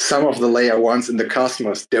 some of the layer ones in the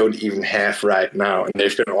Cosmos don't even have right now, and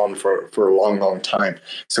they've been on for a long, long time.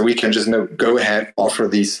 So we can just go ahead, offer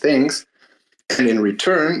these things, and in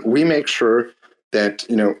return, we make sure that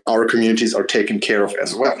our communities are taken care of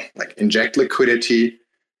as well. Like, inject liquidity,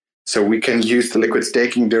 so we can use the liquid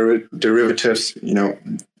staking derivatives.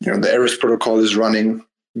 The Eris protocol is running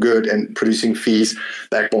good and producing fees.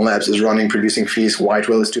 Backbone Labs is running, producing fees. White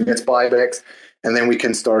Whale is doing its buybacks. And then we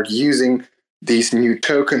can start using these new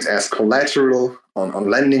tokens as collateral on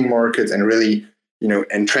lending markets and really,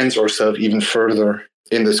 entrench ourselves even further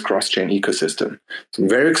in this cross-chain ecosystem. So I'm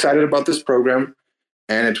very excited about this program,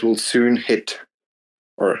 and it will soon hit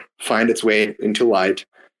or find its way into light.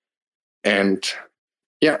 And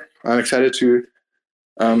yeah, I'm excited to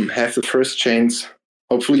have the first chains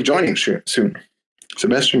hopefully joining soon.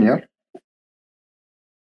 Sebastian, yeah?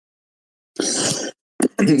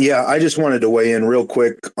 Yeah, I just wanted to weigh in real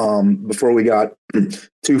quick before we got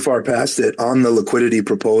too far past it on the liquidity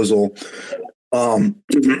proposal.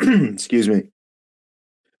 Excuse me.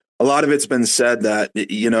 A lot of it's been said that,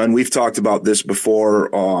 and we've talked about this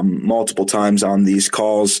before multiple times on these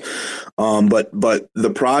calls, but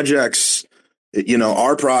the projects,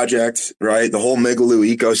 our project, right, the whole Migaloo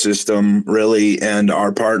ecosystem, really, and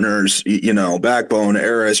our partners, Backbone,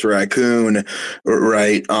 Eris, Raccoon,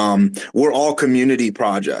 right, we're all community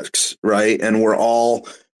projects, right, and we're all,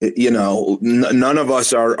 none of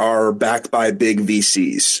us are backed by big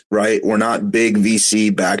VCs, right? We're not big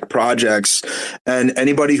VC backed projects. And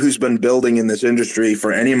anybody who's been building in this industry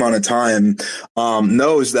for any amount of time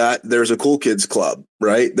knows that there's a cool kids club,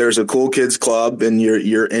 right? There's a cool kids club, and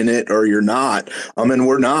you're in it or you're not. And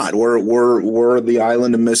we're not. We're the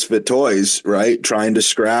island of misfit toys, right? Trying to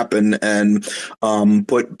scrap and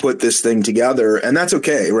put this thing together, and that's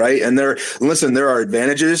okay, right? And there are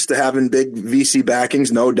advantages to having big VC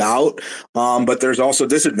backings, no doubt. But there's also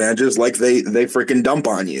disadvantages, like they freaking dump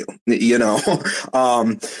on you,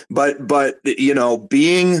 but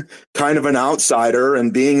being kind of an outsider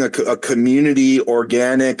and being a community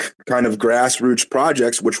organic kind of grassroots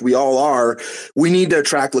projects, which we all are, we need to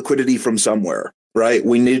attract liquidity from somewhere. Right.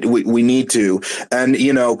 We need to. And,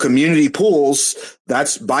 community pools,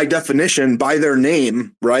 that's by definition, by their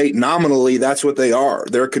name, right? Nominally, that's what they are.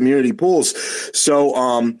 They're community pools.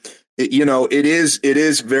 So, it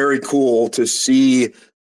is very cool to see,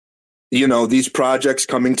 these projects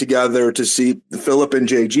coming together, to see Philip and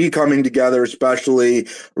JG coming together, especially,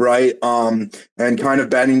 right? And kind of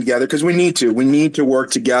banding together, because we need to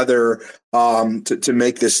work together to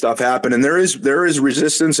make this stuff happen. And there is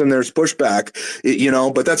resistance and there's pushback,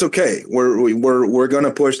 but that's okay. We're going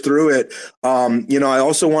to push through it. I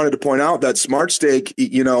also wanted to point out that Smart Stake,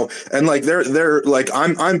 and like they're like,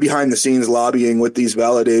 I'm behind the scenes lobbying with these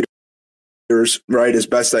validators, right, as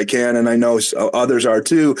best I can, and I know others are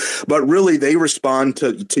too, but really they respond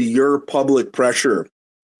to your public pressure.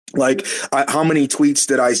 Like, how many tweets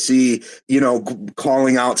did I see,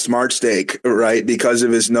 calling out Smart Stake, right, because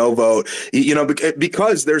of his no vote,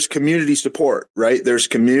 because there's community support, right? There's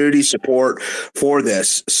community support for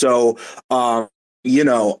this. So,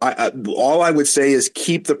 all I would say is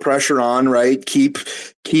keep the pressure on, right? Keep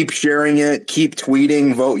sharing it, keep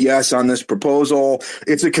tweeting, vote yes on this proposal.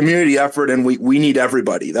 It's a community effort, and we need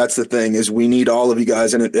everybody. That's the thing, is we need all of you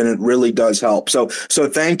guys, and it really does help. So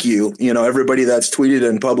thank you, everybody that's tweeted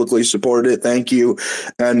and publicly supported it. Thank you,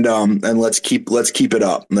 and let's keep it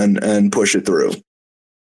up and push it through.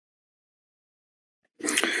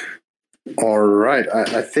 All right.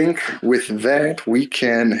 I think with that, we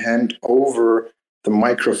can hand over the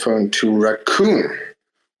microphone to Raccoon,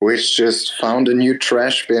 which just found a new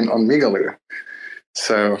trash bin on Migaloo.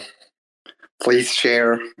 So please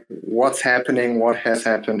share what's happening, what has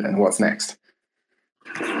happened, and what's next.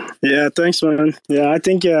 Yeah, thanks, man. Yeah, I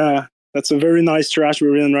think that's a very nice trash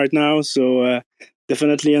we're in right now. So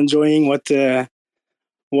definitely enjoying what's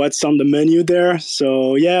on the menu there.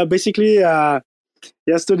 So yeah, basically,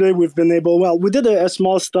 yesterday we've been able. Well, we did a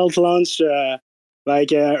small stealth launch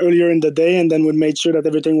earlier in the day, and then we made sure that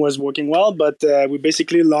everything was working well. But we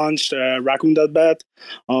basically launched Raccoon.bet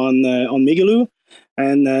on Migaloo.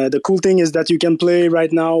 And the cool thing is that you can play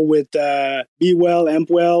right now with B-Well,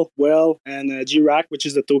 Ampwell, Well, and G-Rack, which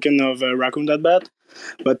is the token of Raccoon.bet.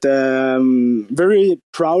 But very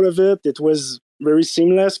proud of it. It was very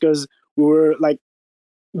seamless because we were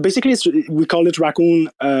basically we call it Raccoon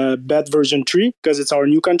Bet version 3 because it's our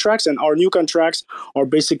new contracts, and our new contracts are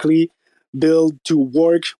basically built to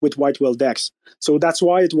work with White Whale decks. So that's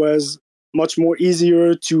why it was much more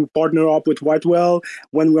easier to partner up with White Whale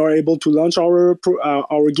when we are able to launch our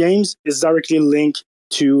games. Is directly linked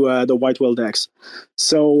to the White Whale decks.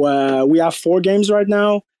 So we have 4 games right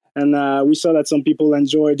now, and we saw that some people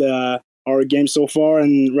enjoyed our game so far,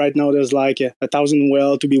 and right now there's 1,000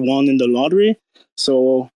 whale to be won in the lottery.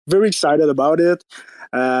 So very excited about it.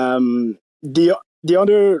 The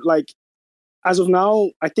other, as of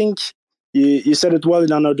now, I think you said it well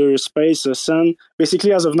in another space, Sen.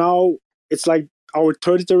 Basically, as of now, it's our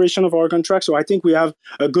third iteration of our contract. So I think we have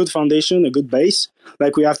a good foundation, a good base.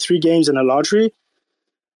 We have 3 games and a lottery,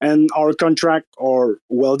 and our contract are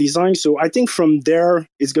well designed. So I think from there,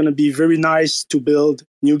 it's going to be very nice to build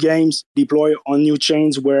new games, deploy on new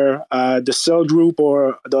chains where the Cell Group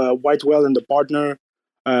or the White Whale and the partner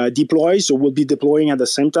deploy. So we'll be deploying at the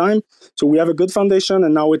same time. So we have a good foundation,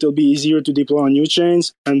 and now it'll be easier to deploy on new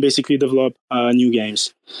chains and basically develop new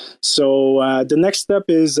games. So the next step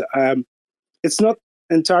is, it's not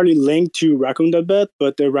entirely linked to Raccoon.bet,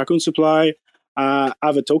 but the Raccoon Supply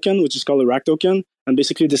have a token, which is called a Rack token. And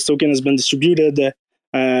basically this token has been distributed.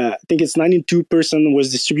 I think it's 92%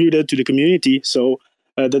 was distributed to the community. So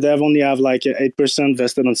the dev only have 8%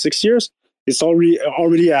 vested on 6 years. It's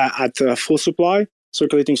already at full supply,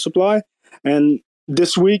 circulating supply. And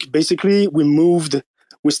this week, basically, we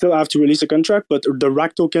still have to release a contract, but the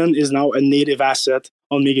Rack token is now a native asset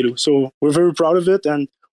on Migaloo. So we're very proud of it, and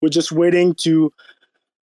we're just waiting to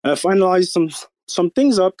finalize some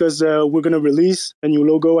things up because we're going to release a new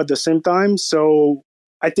logo at the same time. So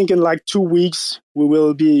I think in 2 weeks, we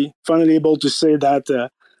will be finally able to say that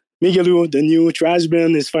Migaloo, the new trash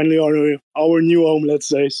bin, is finally our new home, let's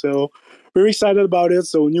say. So very excited about it.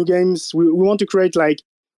 So new games, we want to create we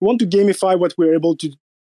want to gamify what we're able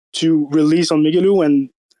to release on Migaloo, and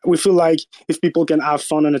we feel like if people can have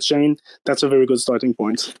fun on a chain, that's a very good starting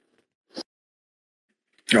point.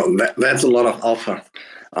 Oh, that's a lot of alpha.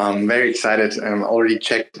 I'm very excited. Already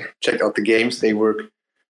checked out the games. They work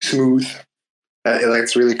smooth.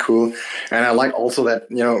 That's really cool. And I like also that,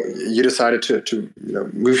 you decided to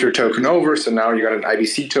move your token over. So now you got an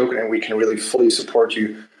IBC token, and we can really fully support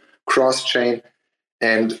you cross-chain.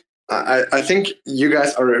 And I think you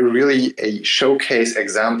guys are really a showcase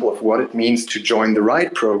example of what it means to join the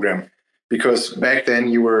right program. Because back then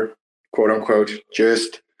you were, quote unquote,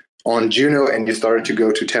 just on Juno, and you started to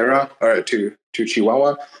go to Terra or to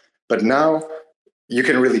Chihuahua, but now you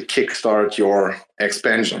can really kickstart your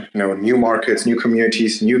expansion. New markets, new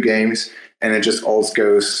communities, new games, and it just all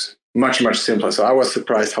goes much, much simpler. So I was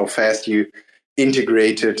surprised how fast you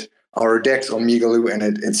integrated our decks on Migaloo,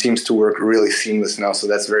 and it seems to work really seamless now. So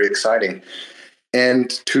that's very exciting. And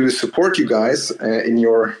to support you guys in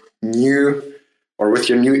your new or with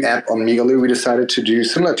your new app on Migaloo, we decided to do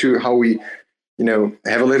similar to how we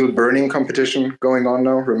have a little burning competition going on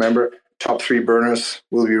now. Remember, top 3 burners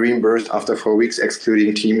will be reimbursed after 4 weeks,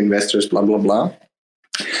 excluding team investors, blah, blah, blah.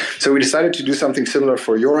 So we decided to do something similar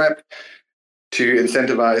for your app to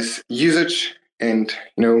incentivize usage and,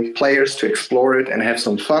 players to explore it and have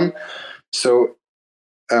some fun. So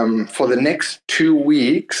for the next 2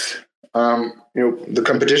 weeks, the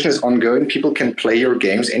competition is ongoing. People can play your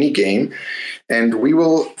games, any game, and we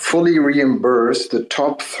will fully reimburse the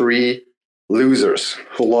top 3 losers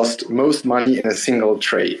who lost most money in a single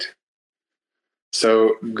trade.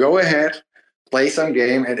 So go ahead, play some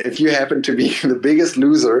game, and if you happen to be the biggest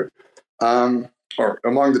loser, or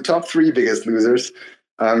among the top 3 biggest losers,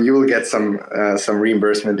 you will get some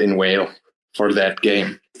reimbursement in Whale for that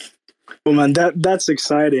game. Oh man, that's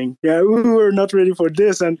exciting. Yeah, we were not ready for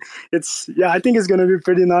this, and I think it's gonna be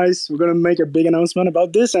pretty nice. We're gonna make a big announcement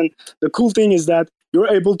about this, and the cool thing is that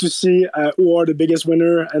you're able to see who are the biggest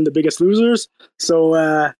winner and the biggest losers. So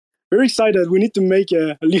very excited. We need to make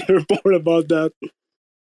a leaderboard about that.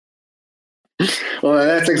 Well,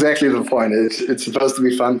 that's exactly the point. It's supposed to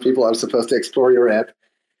be fun. People are supposed to explore your app,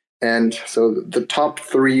 and so the top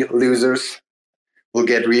 3 losers will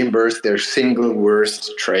get reimbursed their single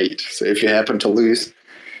worst trade. So if you happen to lose,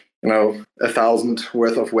 1,000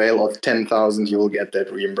 worth of Whale of 10,000, you will get that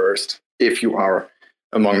reimbursed if you are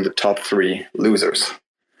among the top 3 losers.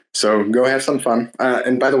 So go have some fun.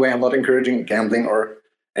 And by the way, I'm not encouraging gambling or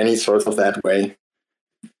any sorts of that way.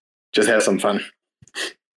 Just have some fun.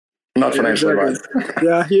 Not financial advice.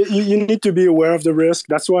 Yeah, you need to be aware of the risk.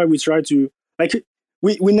 That's why we try to,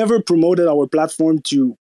 we never promoted our platform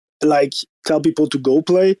to tell people to go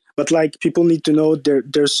play, but people need to know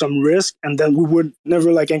there's some risk, and then we would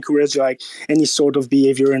never encourage any sort of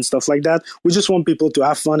behavior and stuff like that. We just want people to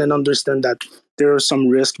have fun and understand that there is some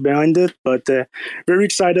risk behind it. But very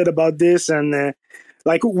excited about this, and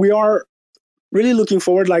we are really looking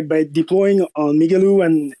forward by deploying on Migaloo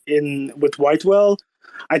and with Whitewell.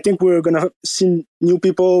 I think we're gonna see new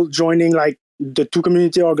people joining. The 2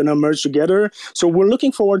 communities are gonna merge together. So we're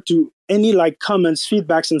looking forward to any comments,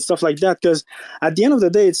 feedbacks, and stuff like that. Because at the end of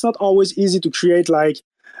the day, it's not always easy to create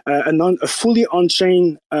a fully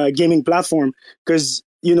on-chain gaming platform. Because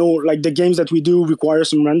the games that we do require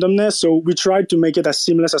some randomness. So we try to make it as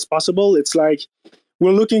seamless as possible. It's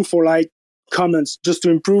we're looking for comments just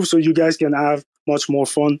to improve, so you guys can have much more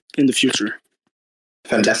fun in the future.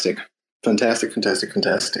 Fantastic. All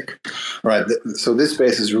right, so this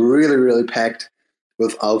space is really, really packed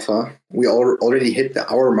with alpha. We already hit the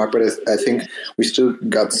hour mark, but I think we still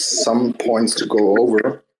got some points to go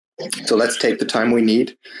over. So let's take the time we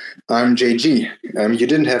need. JG, you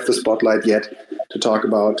didn't have the spotlight yet to talk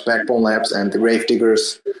about Backbone Labs and the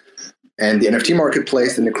Gravediggers and the NFT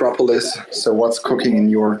marketplace, the Necropolis. So what's cooking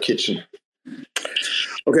in your kitchen?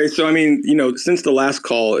 Okay, so since the last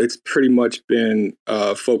call, it's pretty much been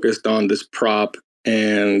focused on this prop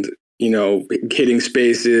and hitting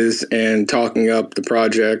spaces and talking up the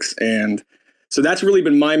projects, and so that's really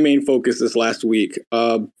been my main focus this last week.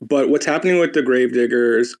 But what's happening with the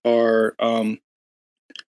Gravediggers are,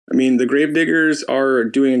 the Gravediggers are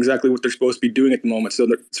doing exactly what they're supposed to be doing at the moment. So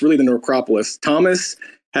it's really the Necropolis. Thomas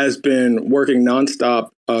has been working nonstop,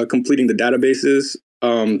 completing the databases.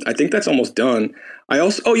 I think that's almost done. I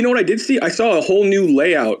also, you know what I did see? I saw a whole new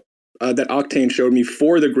layout that Octane showed me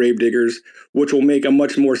for the Gravediggers, which will make a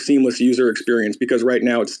much more seamless user experience, because right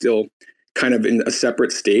now it's still kind of in a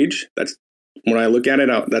separate stage. That's when I look at it,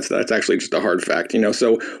 that's actually just a hard fact,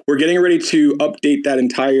 So we're getting ready to update that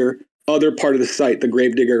entire other part of the site, the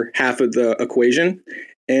Gravedigger half of the equation.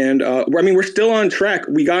 And we're still on track.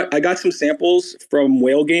 I got some samples from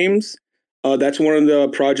Whale Games. That's one of the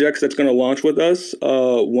projects that's going to launch with us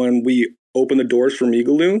when we open the doors for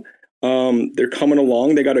Migaloo. They're coming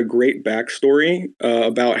along. They got a great backstory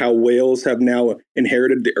about how whales have now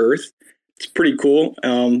inherited the earth. It's pretty cool,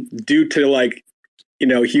 due to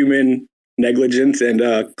human negligence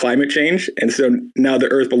and climate change. And so now the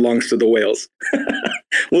earth belongs to the whales.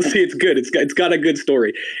 We'll see. It's good. It's got a good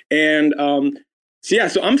story. And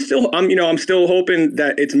so I'm still hoping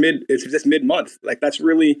that it's just mid-month. That's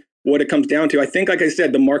really what it comes down to. I think, like I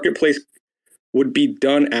said, the marketplace would be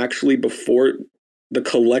done actually before the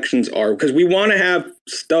collections are, because we want to have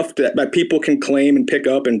stuff that people can claim and pick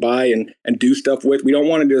up and buy and do stuff with. We don't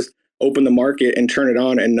want to just open the market and turn it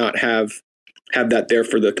on and not have that there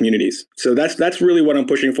for the communities. So that's really what I'm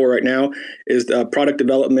pushing for right now, is product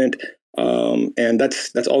development, and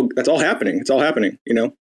that's all happening. It's all happening.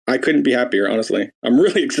 I couldn't be happier, honestly. I'm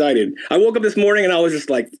really excited. I woke up this morning and I was just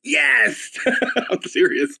like, yes. I'm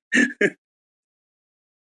serious.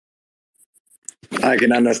 I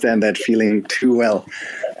can understand that feeling too well.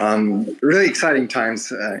 Really exciting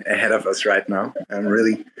times ahead of us right now. I'm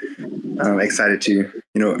really excited to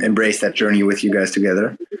embrace that journey with you guys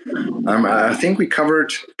together. I think we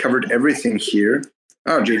covered everything here.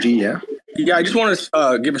 Oh, JG, yeah. Yeah, I just want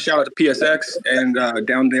to give a shout out to PSX and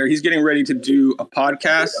down there. He's getting ready to do a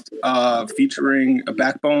podcast featuring a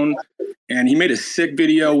Backbone, and he made a sick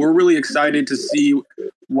video. We're really excited to see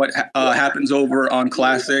what happens over on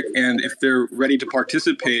Classic, and if they're ready to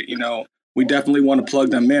participate, we definitely want to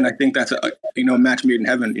plug them in. I think that's a match made in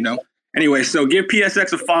heaven. Anyway, so give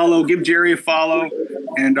PSX a follow, give Jerry a follow,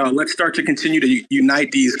 and let's start to continue to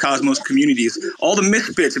unite these Cosmos communities. All the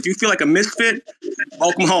misfits, if you feel like a misfit,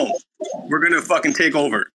 welcome home. We're going to fucking take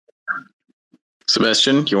over.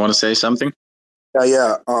 Sebastian, you want to say something?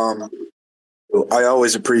 Yeah. I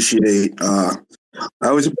always appreciate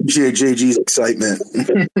JG's excitement.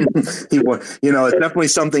 It's definitely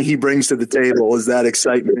something he brings to the table, is that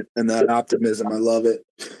excitement and that optimism. I love it.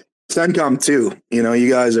 CENTCOM too. You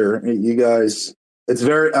guys. It's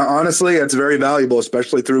very valuable,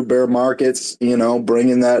 especially through bear markets.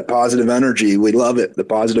 Bringing that positive energy. We love it. The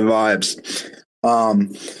positive vibes.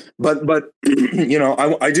 But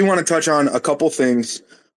I do want to touch on a couple things.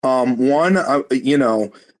 One,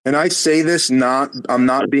 and I say this I'm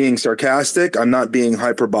not being sarcastic. I'm not being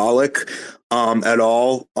hyperbolic at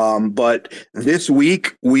all. But this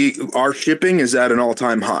week our shipping is at an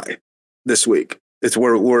all-time high this week. It's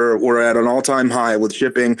we're at an all-time high with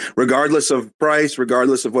shipping, regardless of price,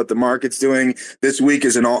 regardless of what the market's doing. This week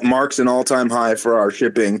marks an all-time high for our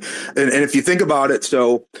shipping. And if you think about it,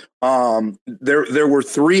 so there were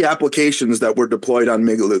 3 applications that were deployed on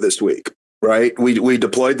Migaloo this week. Right, we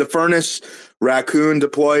deployed the furnace. Raccoon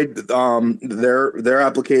deployed their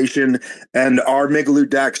application, and our Migaloo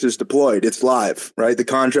DEX is deployed. It's live, right? The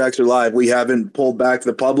contracts are live. We haven't pulled back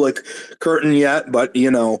the public curtain yet, but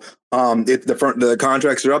the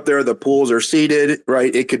contracts are up there. The pools are seated,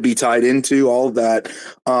 right? It could be tied into all of that.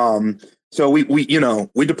 So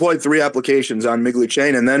we deployed 3 applications on Migaloo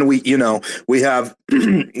Chain, and then we have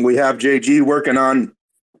JG working on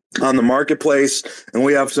the marketplace, and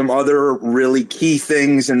we have some other really key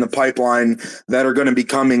things in the pipeline that are going to be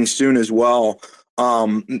coming soon as well.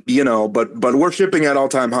 But we're shipping at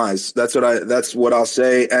all-time highs. That's what I'll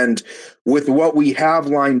say. And with what we have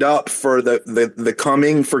lined up for the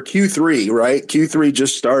coming for Q3, right? Q3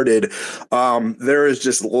 just started. There is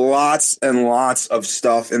just lots and lots of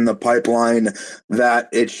stuff in the pipeline that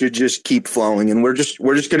it should just keep flowing. And we're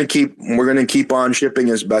going to keep on shipping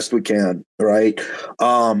as best we can. Right.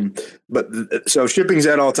 But so shipping's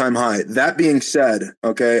at all-time high. That being said,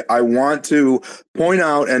 okay, I want to point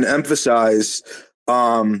out and emphasize,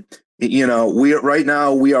 we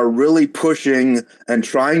are really pushing and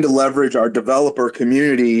trying to leverage our developer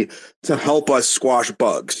community to help us squash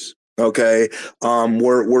bugs. Okay.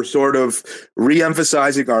 We're sort of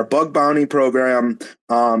re-emphasizing our bug bounty program.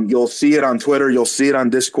 You'll see it on Twitter. You'll see it on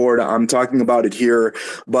Discord. I'm talking about it here,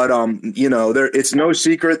 but it's no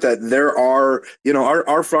secret that there are,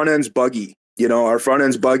 our front end's buggy. Our front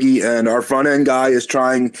end's buggy, and our front end guy is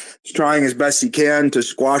trying as best he can to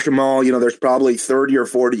squash them all. There's probably 30 or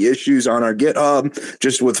 40 issues on our GitHub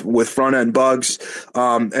just with front end bugs.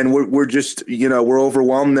 And we're just, we're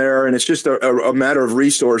overwhelmed there, and it's just a matter of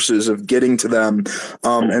resources of getting to them,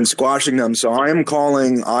 and squashing them. So I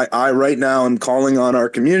right now am calling on our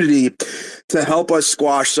community to help us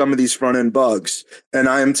squash some of these front end bugs. And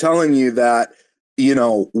I am telling you that,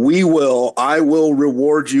 I will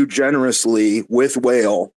reward you generously with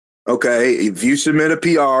Whale. Okay. If you submit a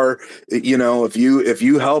PR, if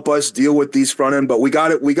you help us deal with these front end, but we got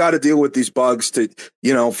to deal with these bugs to,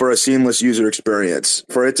 for a seamless user experience,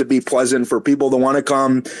 for it to be pleasant for people to want to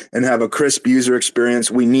come and have a crisp user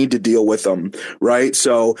experience. We need to deal with them. Right.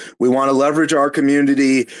 So we want to leverage our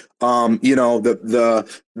community.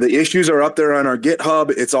 The issues are up there on our GitHub.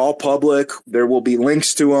 It's all public. There will be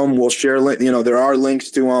links to them. We'll share, there are links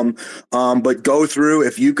to them. But go through,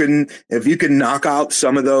 if you can knock out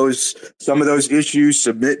some of those issues,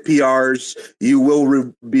 submit PRs, you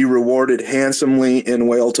will be rewarded handsomely in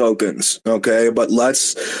Whale tokens. Okay. But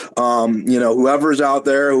let's, whoever's out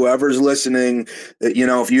there, whoever's listening,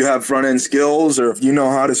 if you have front end skills, or if you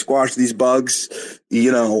know how to squash these bugs,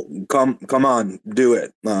 come on, do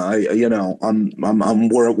it.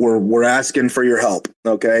 We're asking for your help.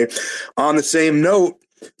 Okay. On the same note,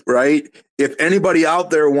 right? If anybody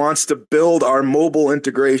out there wants to build our mobile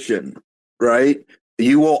integration, right?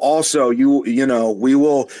 You will also, we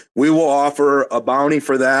will offer a bounty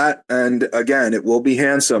for that. And again, it will be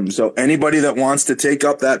handsome. So anybody that wants to take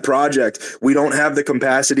up that project, we don't have the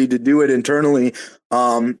capacity to do it internally.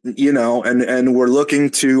 And we're looking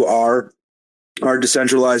to our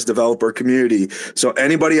decentralized developer community. So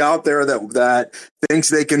anybody out there that thinks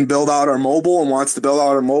they can build out our mobile and wants to build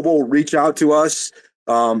out our mobile, reach out to us.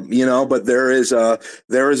 But there is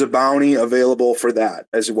a bounty available for that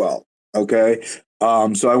as well. Okay.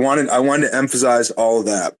 So I wanted to emphasize all of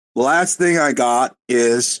that. Last thing I got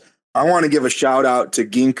is I want to give a shout out to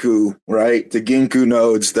Ginkgo, right? To Ginkgo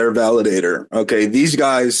Nodes, their validator. Okay, these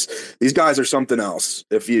guys are something else.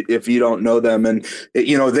 If you don't know them, and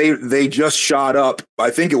they just shot up. I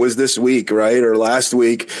think it was this week, right, or last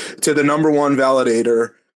week, to the #1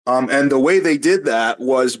 validator. And the way they did that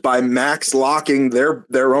was by max locking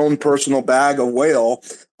their own personal bag of whale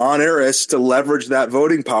on Eris to leverage that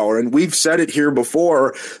voting power. And we've said it here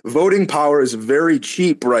before, voting power is very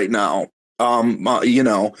cheap right now. On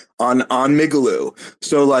Migaloo.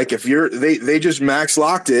 So like if they just max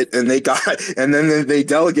locked it and then they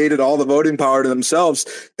delegated all the voting power to themselves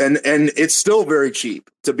and it's still very cheap,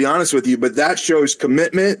 to be honest with you, but that shows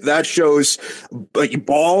commitment, that shows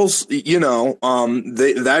balls,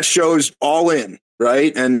 that shows all in,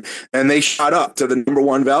 right? And they shot up to the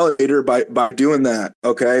 #1 validator by doing that.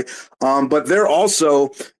 Okay. But they're also,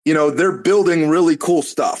 they're building really cool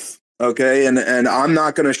stuff. Okay, and I'm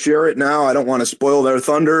not going to share it now. I don't want to spoil their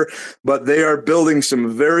thunder, but they are building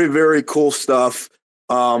some very, very cool stuff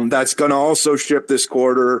that's going to also ship this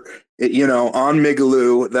quarter, on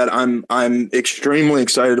Migaloo that I'm extremely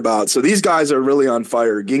excited about. So these guys are really on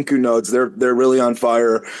fire. Ginkgo Nodes, they're really on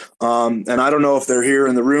fire. And I don't know if they're here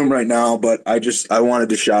in the room right now, but I wanted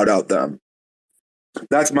to shout out them.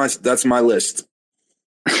 That's my list.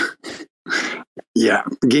 Yeah,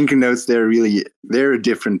 Ginkgo Nodes, they're a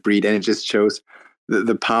different breed, and it just shows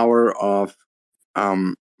the power of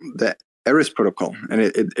the Eris protocol. And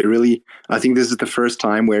it really, I think this is the first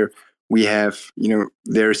time where we have,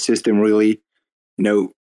 their system really,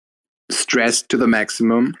 stressed to the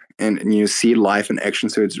maximum and you see it live in action.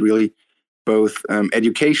 So it's really both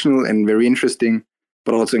educational and very interesting,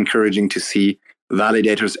 but also encouraging to see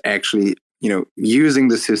validators actually, using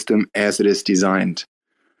the system as it is designed.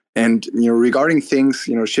 And, regarding things,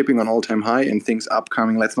 shipping on all-time high and things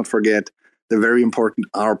upcoming, let's not forget the very important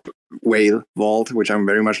ARP whale vault, which I'm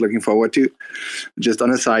very much looking forward to, just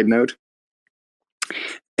on a side note.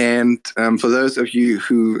 And for those of you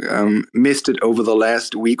who missed it over the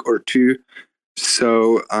last week or two,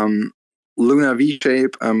 so Luna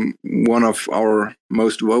V-Shape, one of our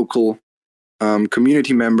most vocal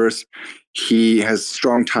community members, he has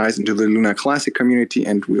strong ties into the Luna Classic community,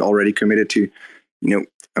 and we already committed to,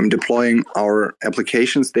 deploying our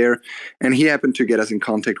applications there. And he happened to get us in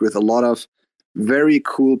contact with a lot of very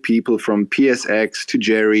cool people, from PSX to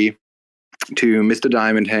Jerry to Mr.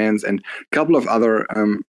 Diamond Hands and a couple of other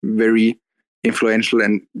very influential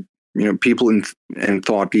and people and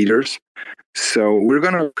thought leaders. So we're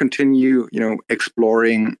going to continue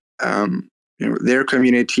exploring their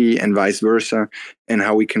community and vice versa, and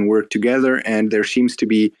how we can work together. And there seems to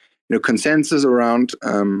be consensus around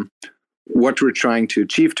what we're trying to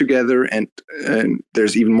achieve together, and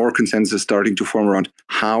there's even more consensus starting to form around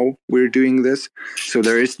how we're doing this. So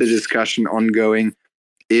there is the discussion ongoing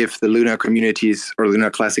if the Luna communities or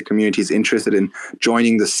Luna Classic community is interested in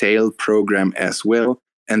joining the sale program as well,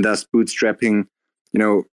 and thus bootstrapping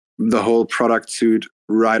the whole product suite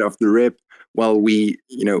right off the rip, while we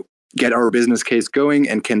get our business case going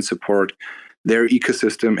and can support their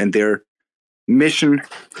ecosystem and their mission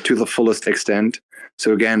to the fullest extent.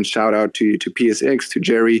 So again, shout out to PSX, to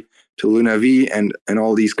Jerry, to Luna V, and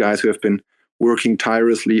all these guys who have been working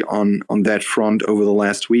tirelessly on that front over the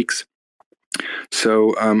last weeks.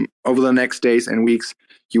 So over the next days and weeks,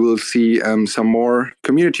 you will see some more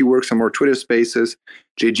community work, some more Twitter spaces.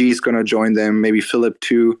 JG is going to join them, maybe Philip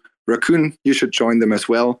too. Raccoon, you should join them as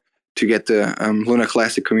well to get the Luna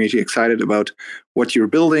Classic community excited about what you're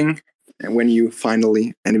building and when you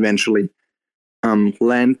finally and eventually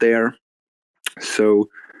land there. So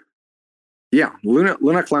yeah,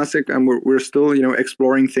 Luna Classic, we're still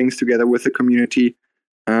exploring things together with the community.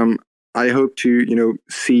 I hope to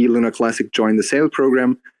see Luna Classic join the sale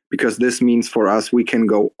program, because this means for us we can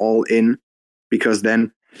go all in, because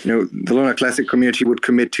then the Luna Classic community would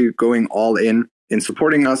commit to going all in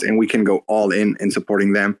supporting us, and we can go all in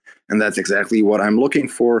supporting them. And that's exactly what I'm looking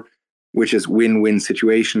for, which is win-win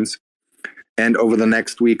situations. And over the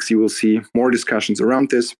next weeks, you will see more discussions around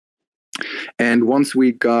this. And once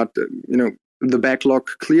we got, the backlog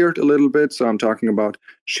cleared a little bit, so I'm talking about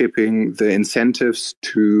shipping the incentives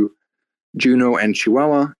to Juno and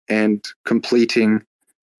Chihuahua and completing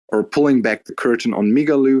or pulling back the curtain on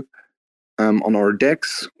Migaloo on our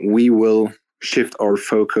decks, we will shift our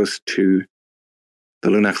focus to the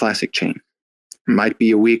Luna Classic chain. Might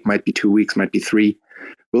be a week, might be 2 weeks, might be 3.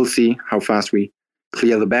 We'll see how fast we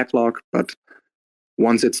clear the backlog, but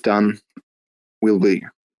once it's done, we'll be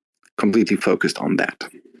completely focused on that.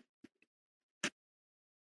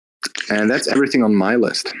 And that's everything on my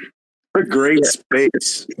list. What a great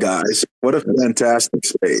space, guys. What a fantastic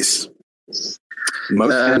space.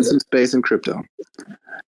 Most handsome space in crypto.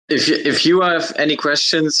 If you have any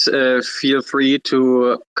questions, feel free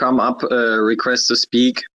to come up, request to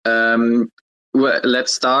speak. Well,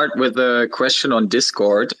 let's start with a question on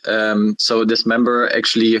Discord. So this member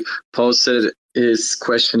actually posted his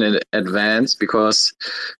question in advance because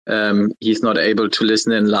he's not able to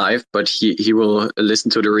listen in live, but he will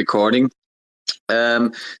listen to the recording.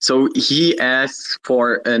 So he asked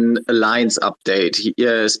for an alliance update,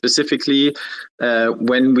 specifically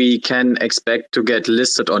when we can expect to get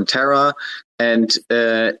listed on Terra, and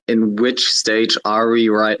in which stage are we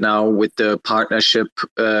right now with the partnership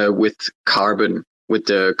with Carbon, with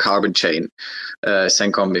the Carbon chain.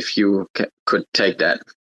 Sencom, if you could take that.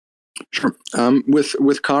 Sure.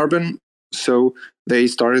 With Carbon, so they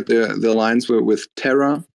started the alliance with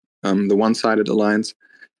Terra, the one-sided alliance.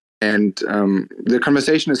 And the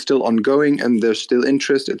conversation is still ongoing, and there's still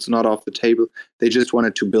interest. It's not off the table. They just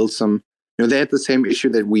wanted to build some, they had the same issue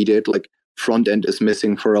that we did, like front end is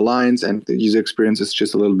missing for Alliance, and the user experience is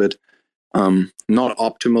just a little bit not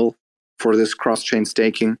optimal for this cross-chain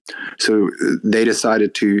staking. So they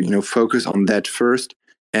decided to, focus on that first,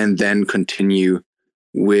 and then continue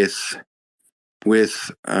with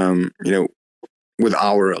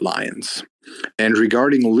our alliance. And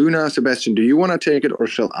regarding Luna, Sebastian, do you want to take it or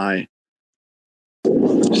shall I?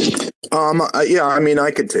 Yeah, I mean,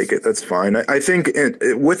 I could take it. That's fine. I think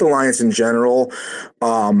with Alliance in general,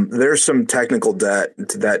 there's some technical debt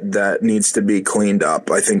that needs to be cleaned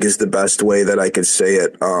up, I think is the best way that I could say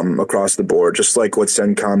it across the board, just like what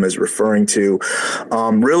Sencom is referring to.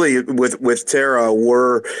 Really, with Terra,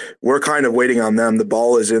 we're kind of waiting on them. The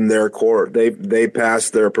ball is in their court. They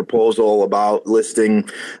passed their proposal about listing,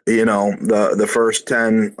 the first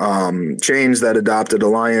 10 chains that adopted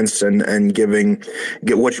Alliance and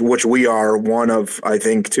which we are one of, I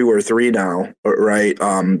think, 2 or 3 now, right,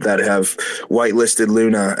 that have whitelisted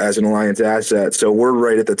Luna as an Alliance asset. So we're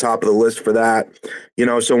right at the top of the list for that.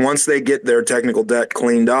 So once they get their technical debt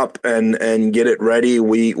cleaned up and get it ready,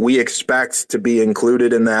 we expect to be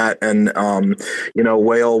included in that and,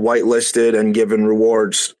 whale whitelisted and given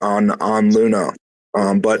rewards on Luna.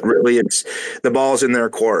 But really, it's the ball's in their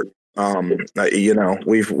court.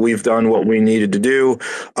 We've done what we needed to do,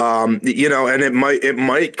 and it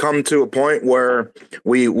might come to a point where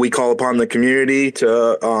we call upon the community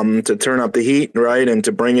to turn up the heat, right, and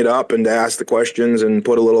to bring it up and to ask the questions and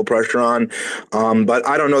put a little pressure on. But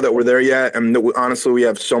I don't know that we're there yet, and honestly, we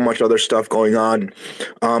have so much other stuff going on,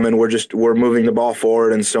 and we're moving the ball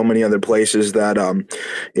forward in so many other places that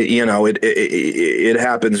it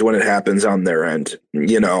happens when it happens on their end.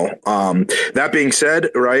 That being said,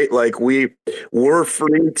 right, like we're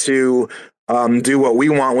free to do what we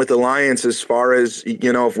want with Alliance as far as,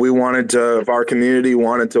 if our community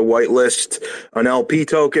wanted to whitelist an LP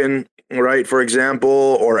token, right, for example,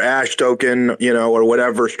 or Ash token, or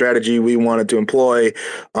whatever strategy we wanted to employ,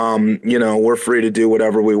 we're free to do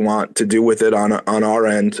whatever we want to do with it on our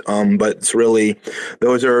end. But it's really,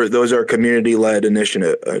 those are community-led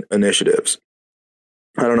initiatives.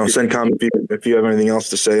 I don't know, Sencom, if you have anything else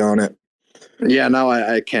to say on it. Yeah, now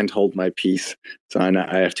I can't hold my peace, so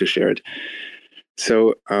I have to share it.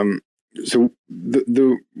 So,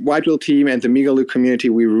 the White Whale team and the Migaloo community,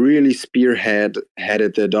 we really spearheaded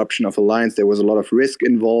the adoption of Alliance. There was a lot of risk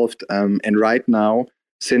involved, and right now,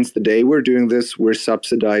 since the day we're doing this, we're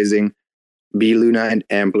subsidizing B-Luna and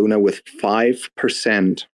AMP-Luna with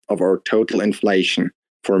 5% of our total inflation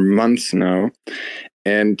for months now.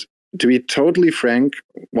 And to be totally frank,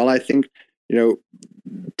 while I think,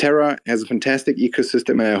 Terra has a fantastic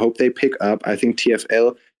ecosystem, and I hope they pick up. I think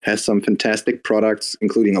TFL has some fantastic products,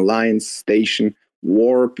 including Alliance, Station,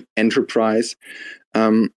 Warp, Enterprise.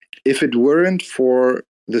 If it weren't for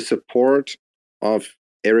the support of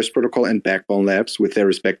Eris Protocol and Backbone Labs with their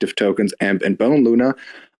respective tokens, AMP and Bone Luna,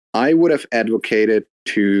 I would have advocated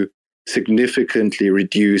to significantly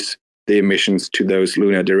reduce the emissions to those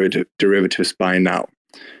Luna derivatives by now.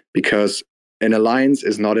 Because an alliance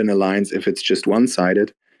is not an alliance if it's just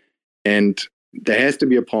one-sided. And there has to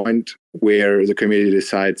be a point where the community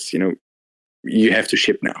decides, you have to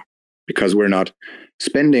ship now because we're not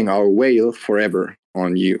spending our whale forever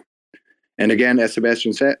on you. And again, as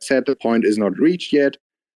Sebastian said, the point is not reached yet.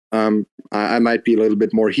 I might be a little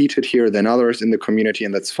bit more heated here than others in the community,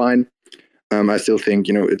 and that's fine. I still think,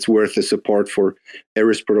 it's worth the support for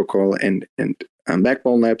Eris Protocol and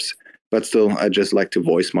Backbone Labs. But still, I'd just like to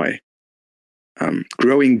voice my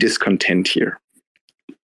growing discontent here.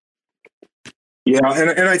 Yeah,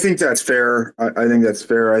 and I think that's fair. I think that's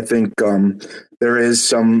fair. I think there is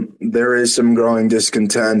some growing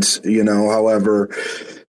discontent. However,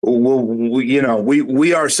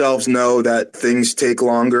 we ourselves know that things take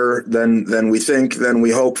longer than we think, than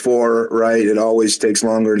we hope for, right? It always takes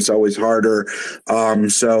longer. It's always harder.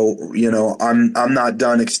 So, I'm not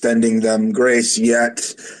done extending them grace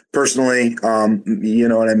yet. Personally, you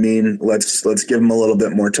know what I mean? Let's give them a little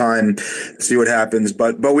bit more time, see what happens.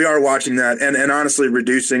 But we are watching that. And honestly,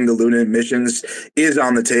 reducing the Luna emissions is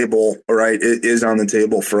on the table, right? It is on the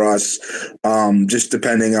table for us. Just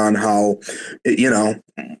depending on how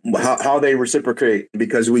they reciprocate,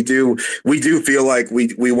 because we do feel like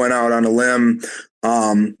we went out on a limb,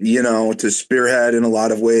 to spearhead in a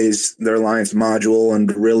lot of ways their Alliance module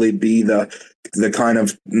and really be the kind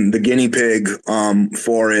of the guinea pig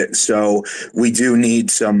for it. So we do need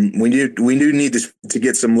to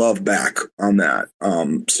get some love back on that.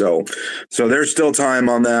 So there's still time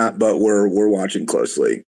on that, but we're watching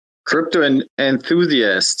closely. Crypto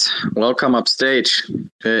enthusiast, welcome upstage.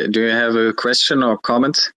 Do you have a question or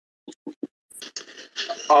comment?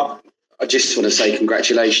 I just want to say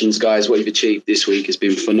congratulations, guys. What you've achieved this week has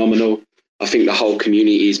been phenomenal. I think the whole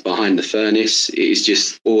community is behind the furnace. It is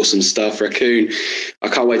just awesome stuff. Raccoon, I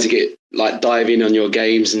can't wait to dive in on your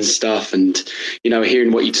games and stuff, and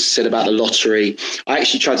hearing what you said about the lottery. I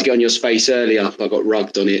actually tried to get on your space earlier, but I got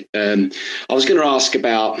rugged on it. I was going to ask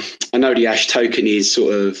about, I know the Ash token is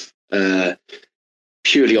sort of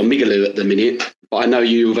purely on Migaloo at the minute, but I know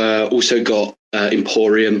you've also got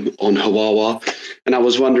Emporium on Huawei, and I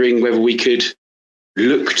was wondering whether we could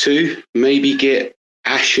look to maybe get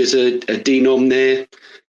Ash as a denom there,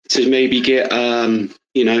 to maybe get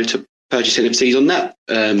to purchase NFTs on that,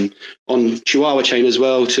 on Chihuahua chain as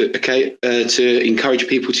well, to encourage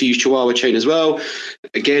people to use Chihuahua chain as well.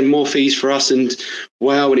 Again, more fees for us, and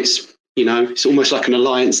it's almost like an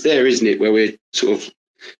alliance there, isn't it, where we're sort of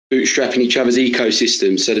bootstrapping each other's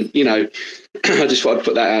ecosystem. So I just thought I'd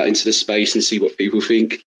put that out into the space and see what people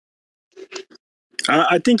think.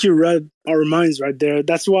 I think you read our minds right there.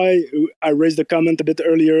 That's why I raised the comment a bit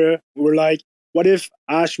earlier. We're like, what if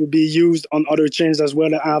Ash would be used on other chains as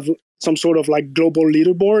well to have some sort of like global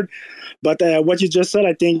leaderboard? But what you just said,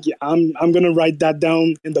 I think I'm going to write that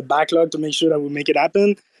down in the backlog to make sure that we make it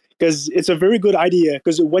happen, because it's a very good idea.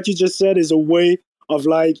 Because what you just said is a way of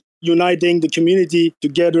like uniting the community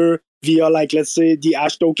together via, like, let's say the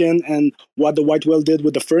Ash token and what the White Whale did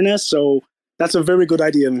with the furnace. So that's a very good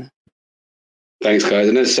idea. Thanks, guys.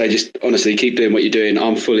 And as I say, just honestly, keep doing what you're doing.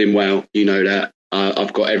 I'm full in well. You know that.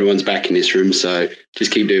 I've got everyone's back in this room. So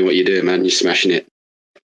just keep doing what you're doing, man. You're smashing it.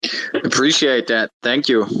 Appreciate that. Thank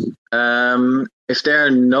you. If there are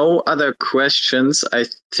no other questions, I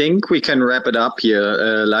think we can wrap it up here.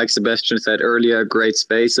 Like Sebastian said earlier, great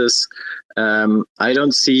spaces. I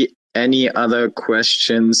don't see any other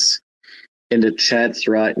questions in the chats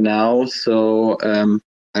right now. So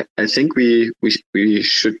I think we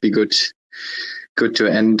should be good to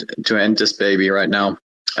end this baby right now.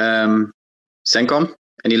 Senkom,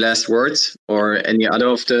 any last words, or any other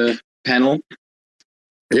of the panel?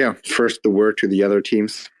 Yeah, first the word to the other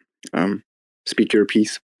teams. Speak your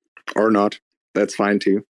piece or not. That's fine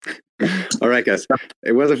too. All right, guys.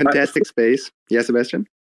 It was a fantastic space. Yeah, Sebastian?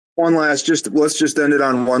 Let's just end it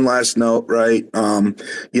on one last note, right? I'm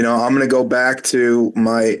going to go back to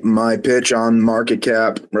my pitch on market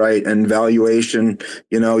cap, right, and valuation.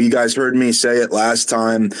 You guys heard me say it last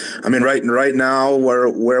time. I mean, right now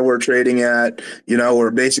where we're trading at,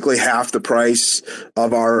 we're basically half the price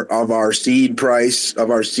of our seed price,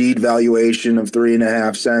 of our seed valuation of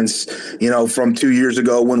 3.5 cents. From 2 years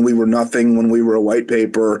ago when we were nothing, when we were a white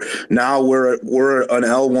paper. Now we're an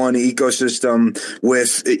L1 ecosystem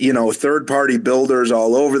with third-party builders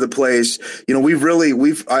all over the place.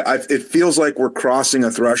 It feels like we're crossing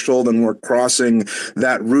a threshold, and we're crossing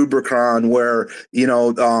that Rubicon where,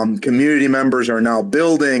 community members are now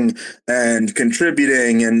building and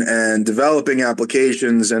contributing and developing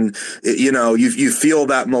applications. And, you feel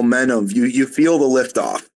that momentum. You feel the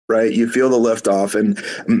liftoff. Right. You feel the liftoff.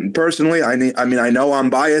 And personally, I know I'm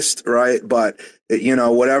biased, right? But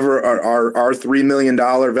whatever our $3 million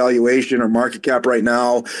valuation or market cap right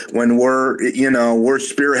now, when we're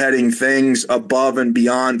spearheading things above and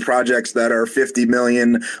beyond projects that are 50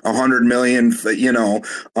 million, 100 million,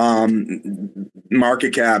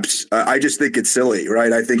 market caps. I just think it's silly,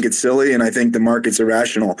 right? I think it's silly, and I think the market's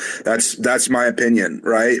irrational. That's my opinion,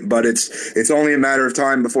 right? But it's only a matter of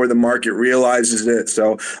time before the market realizes it.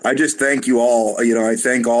 So I just thank you all. I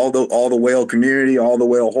thank all the whale community, all the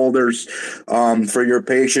whale holders. for your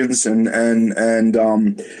patience and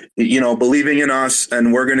believing in us.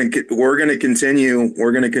 And we're gonna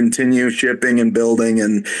continue shipping and building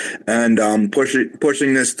and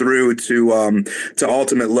pushing this through to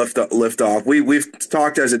ultimate lift off. We've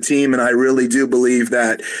talked as a team, and I really do believe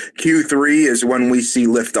that Q3 is when we see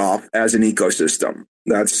lift off as an ecosystem.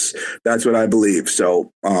 That's what I believe.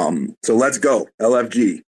 So let's go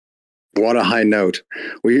LFG. What a high note.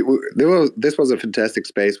 This was a fantastic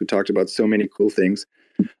space. We talked about so many cool things.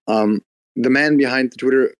 The man behind the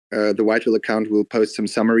Twitter, the White Whale account, will post some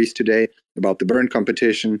summaries today about the Burn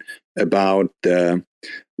competition, about the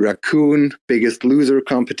Raccoon Biggest Loser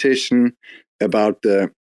competition, about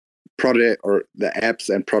the product or the apps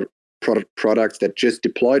and products that just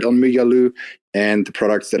deployed on Muyalu and the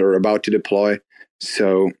products that are about to deploy.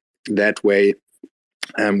 So that way,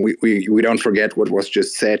 we don't forget what was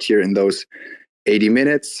just said here in those 80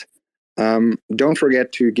 minutes. Don't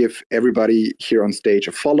forget to give everybody here on stage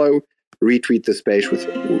a follow, retweet the space with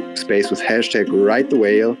hashtag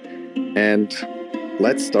 #WriteTheWhale, and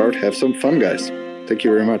let's start. Have some fun, guys. Thank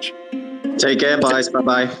you very much. Take care, guys.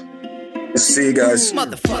 Bye-bye. See you guys.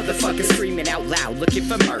 Motherfuckers screaming out loud, looking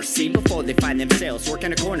for mercy before they find themselves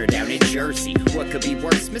working a corner down in Jersey. What could be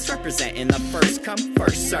worse? Misrepresenting the first come,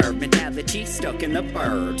 first serve mentality stuck in the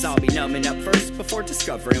burbs. I'll be numbing up first before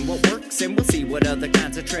discovering what works, and we'll see what other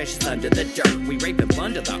kinds of trash is under the dirt. We rape and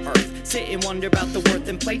plunder the earth, sit and wonder about the worth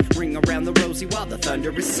and play, ring around the rosy while the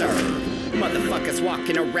thunder is served. Motherfuckers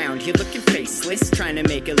walking around here looking faceless, trying to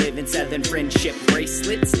make a living selling friendship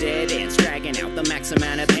bracelets. Dead ends dragging out the max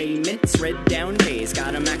amount of payments. Red down days,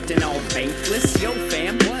 got 'em acting all bankless. Yo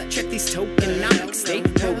fam, what? Check these tokenomics. They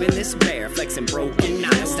probing this bear, flexing broken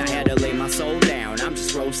honest. I had to lay my soul down, I'm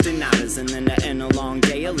just roasting honors. And then to end a long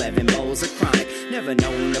day, 11 bowls of chronic. Never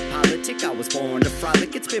known to politic, I was born to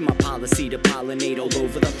frolic. It's been my policy to pollinate all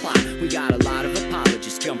over the plot. We got a lot of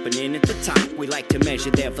apologists jumping in at the top. We like to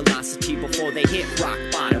measure their velocity before they hit rock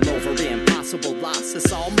bottom. Over impossible loss,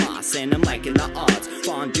 it's all moss, and I'm liking the odds.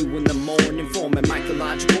 Fondue in the morning, forming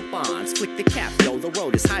mycological bonds. Flick the cap, yo, the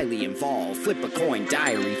road is highly involved. Flip a coin,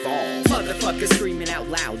 diary falls. Motherfuckers screaming out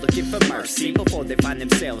loud, looking for mercy before they find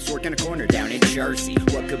themselves working a corner down in Jersey.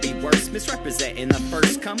 What could be worse? Misrepresenting the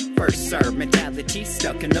first come, first serve mentality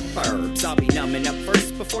stuck in the burbs. I'll be numbing up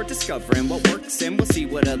first before discovering what works, and we'll see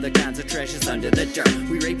what other kinds of treasures under the dirt.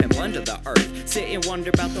 We rape and plunder the earth, sit and wonder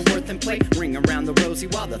about the worth and play, ring around the rosy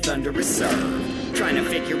while the thunder is served. Trying to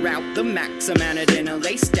figure out the max amount of dinner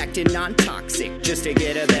lace, stacked in non-toxic, just to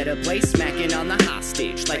get a better place. Smacking on the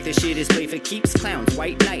hostage, like the shit is play for keeps. Clowns,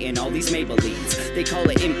 white knight, and all these Maybellines. They call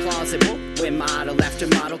it implausible, when model after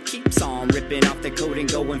model keeps on ripping off the coat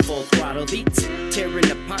and going full throttle beats. Tearing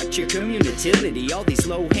apart your community, all these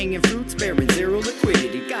low-hanging fruits bearing zero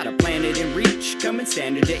liquidity. Got a planet in reach, coming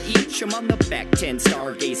standard to each. I'm on the back 10,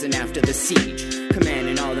 stargazing after the siege.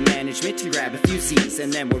 Commanding all the management to grab a few C's,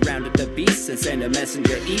 and then we'll round up the beasts and send a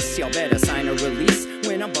messenger east. Y'all better sign a release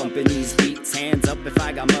when I'm bumping these beats. Hands up if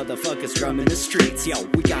I got motherfuckers drumming the streets. Yo,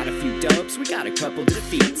 we got a few dubs, we got a couple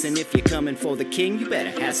defeats, and if you're coming for the king, you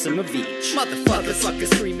better have some of each.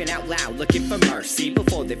 Motherfuckers screaming out loud, looking for mercy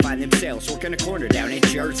before they find themselves working a corner down in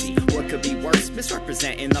Jersey. What could be worse?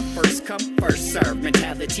 Misrepresenting the first come, first serve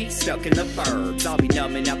mentality stuck in the burbs. I'll be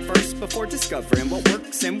numbing up first before discovering what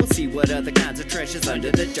works, and we'll see what other kinds of treasures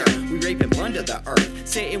under the dirt. We rape and plunder the earth,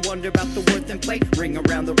 sit and wonder about the worth and play, ring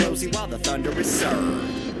around the rosy while the thunder is served.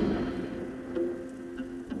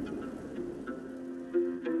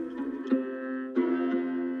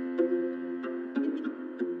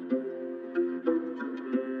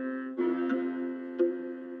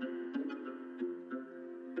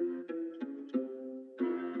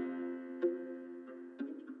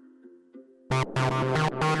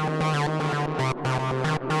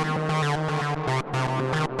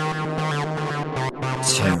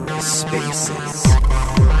 TerraSpaces.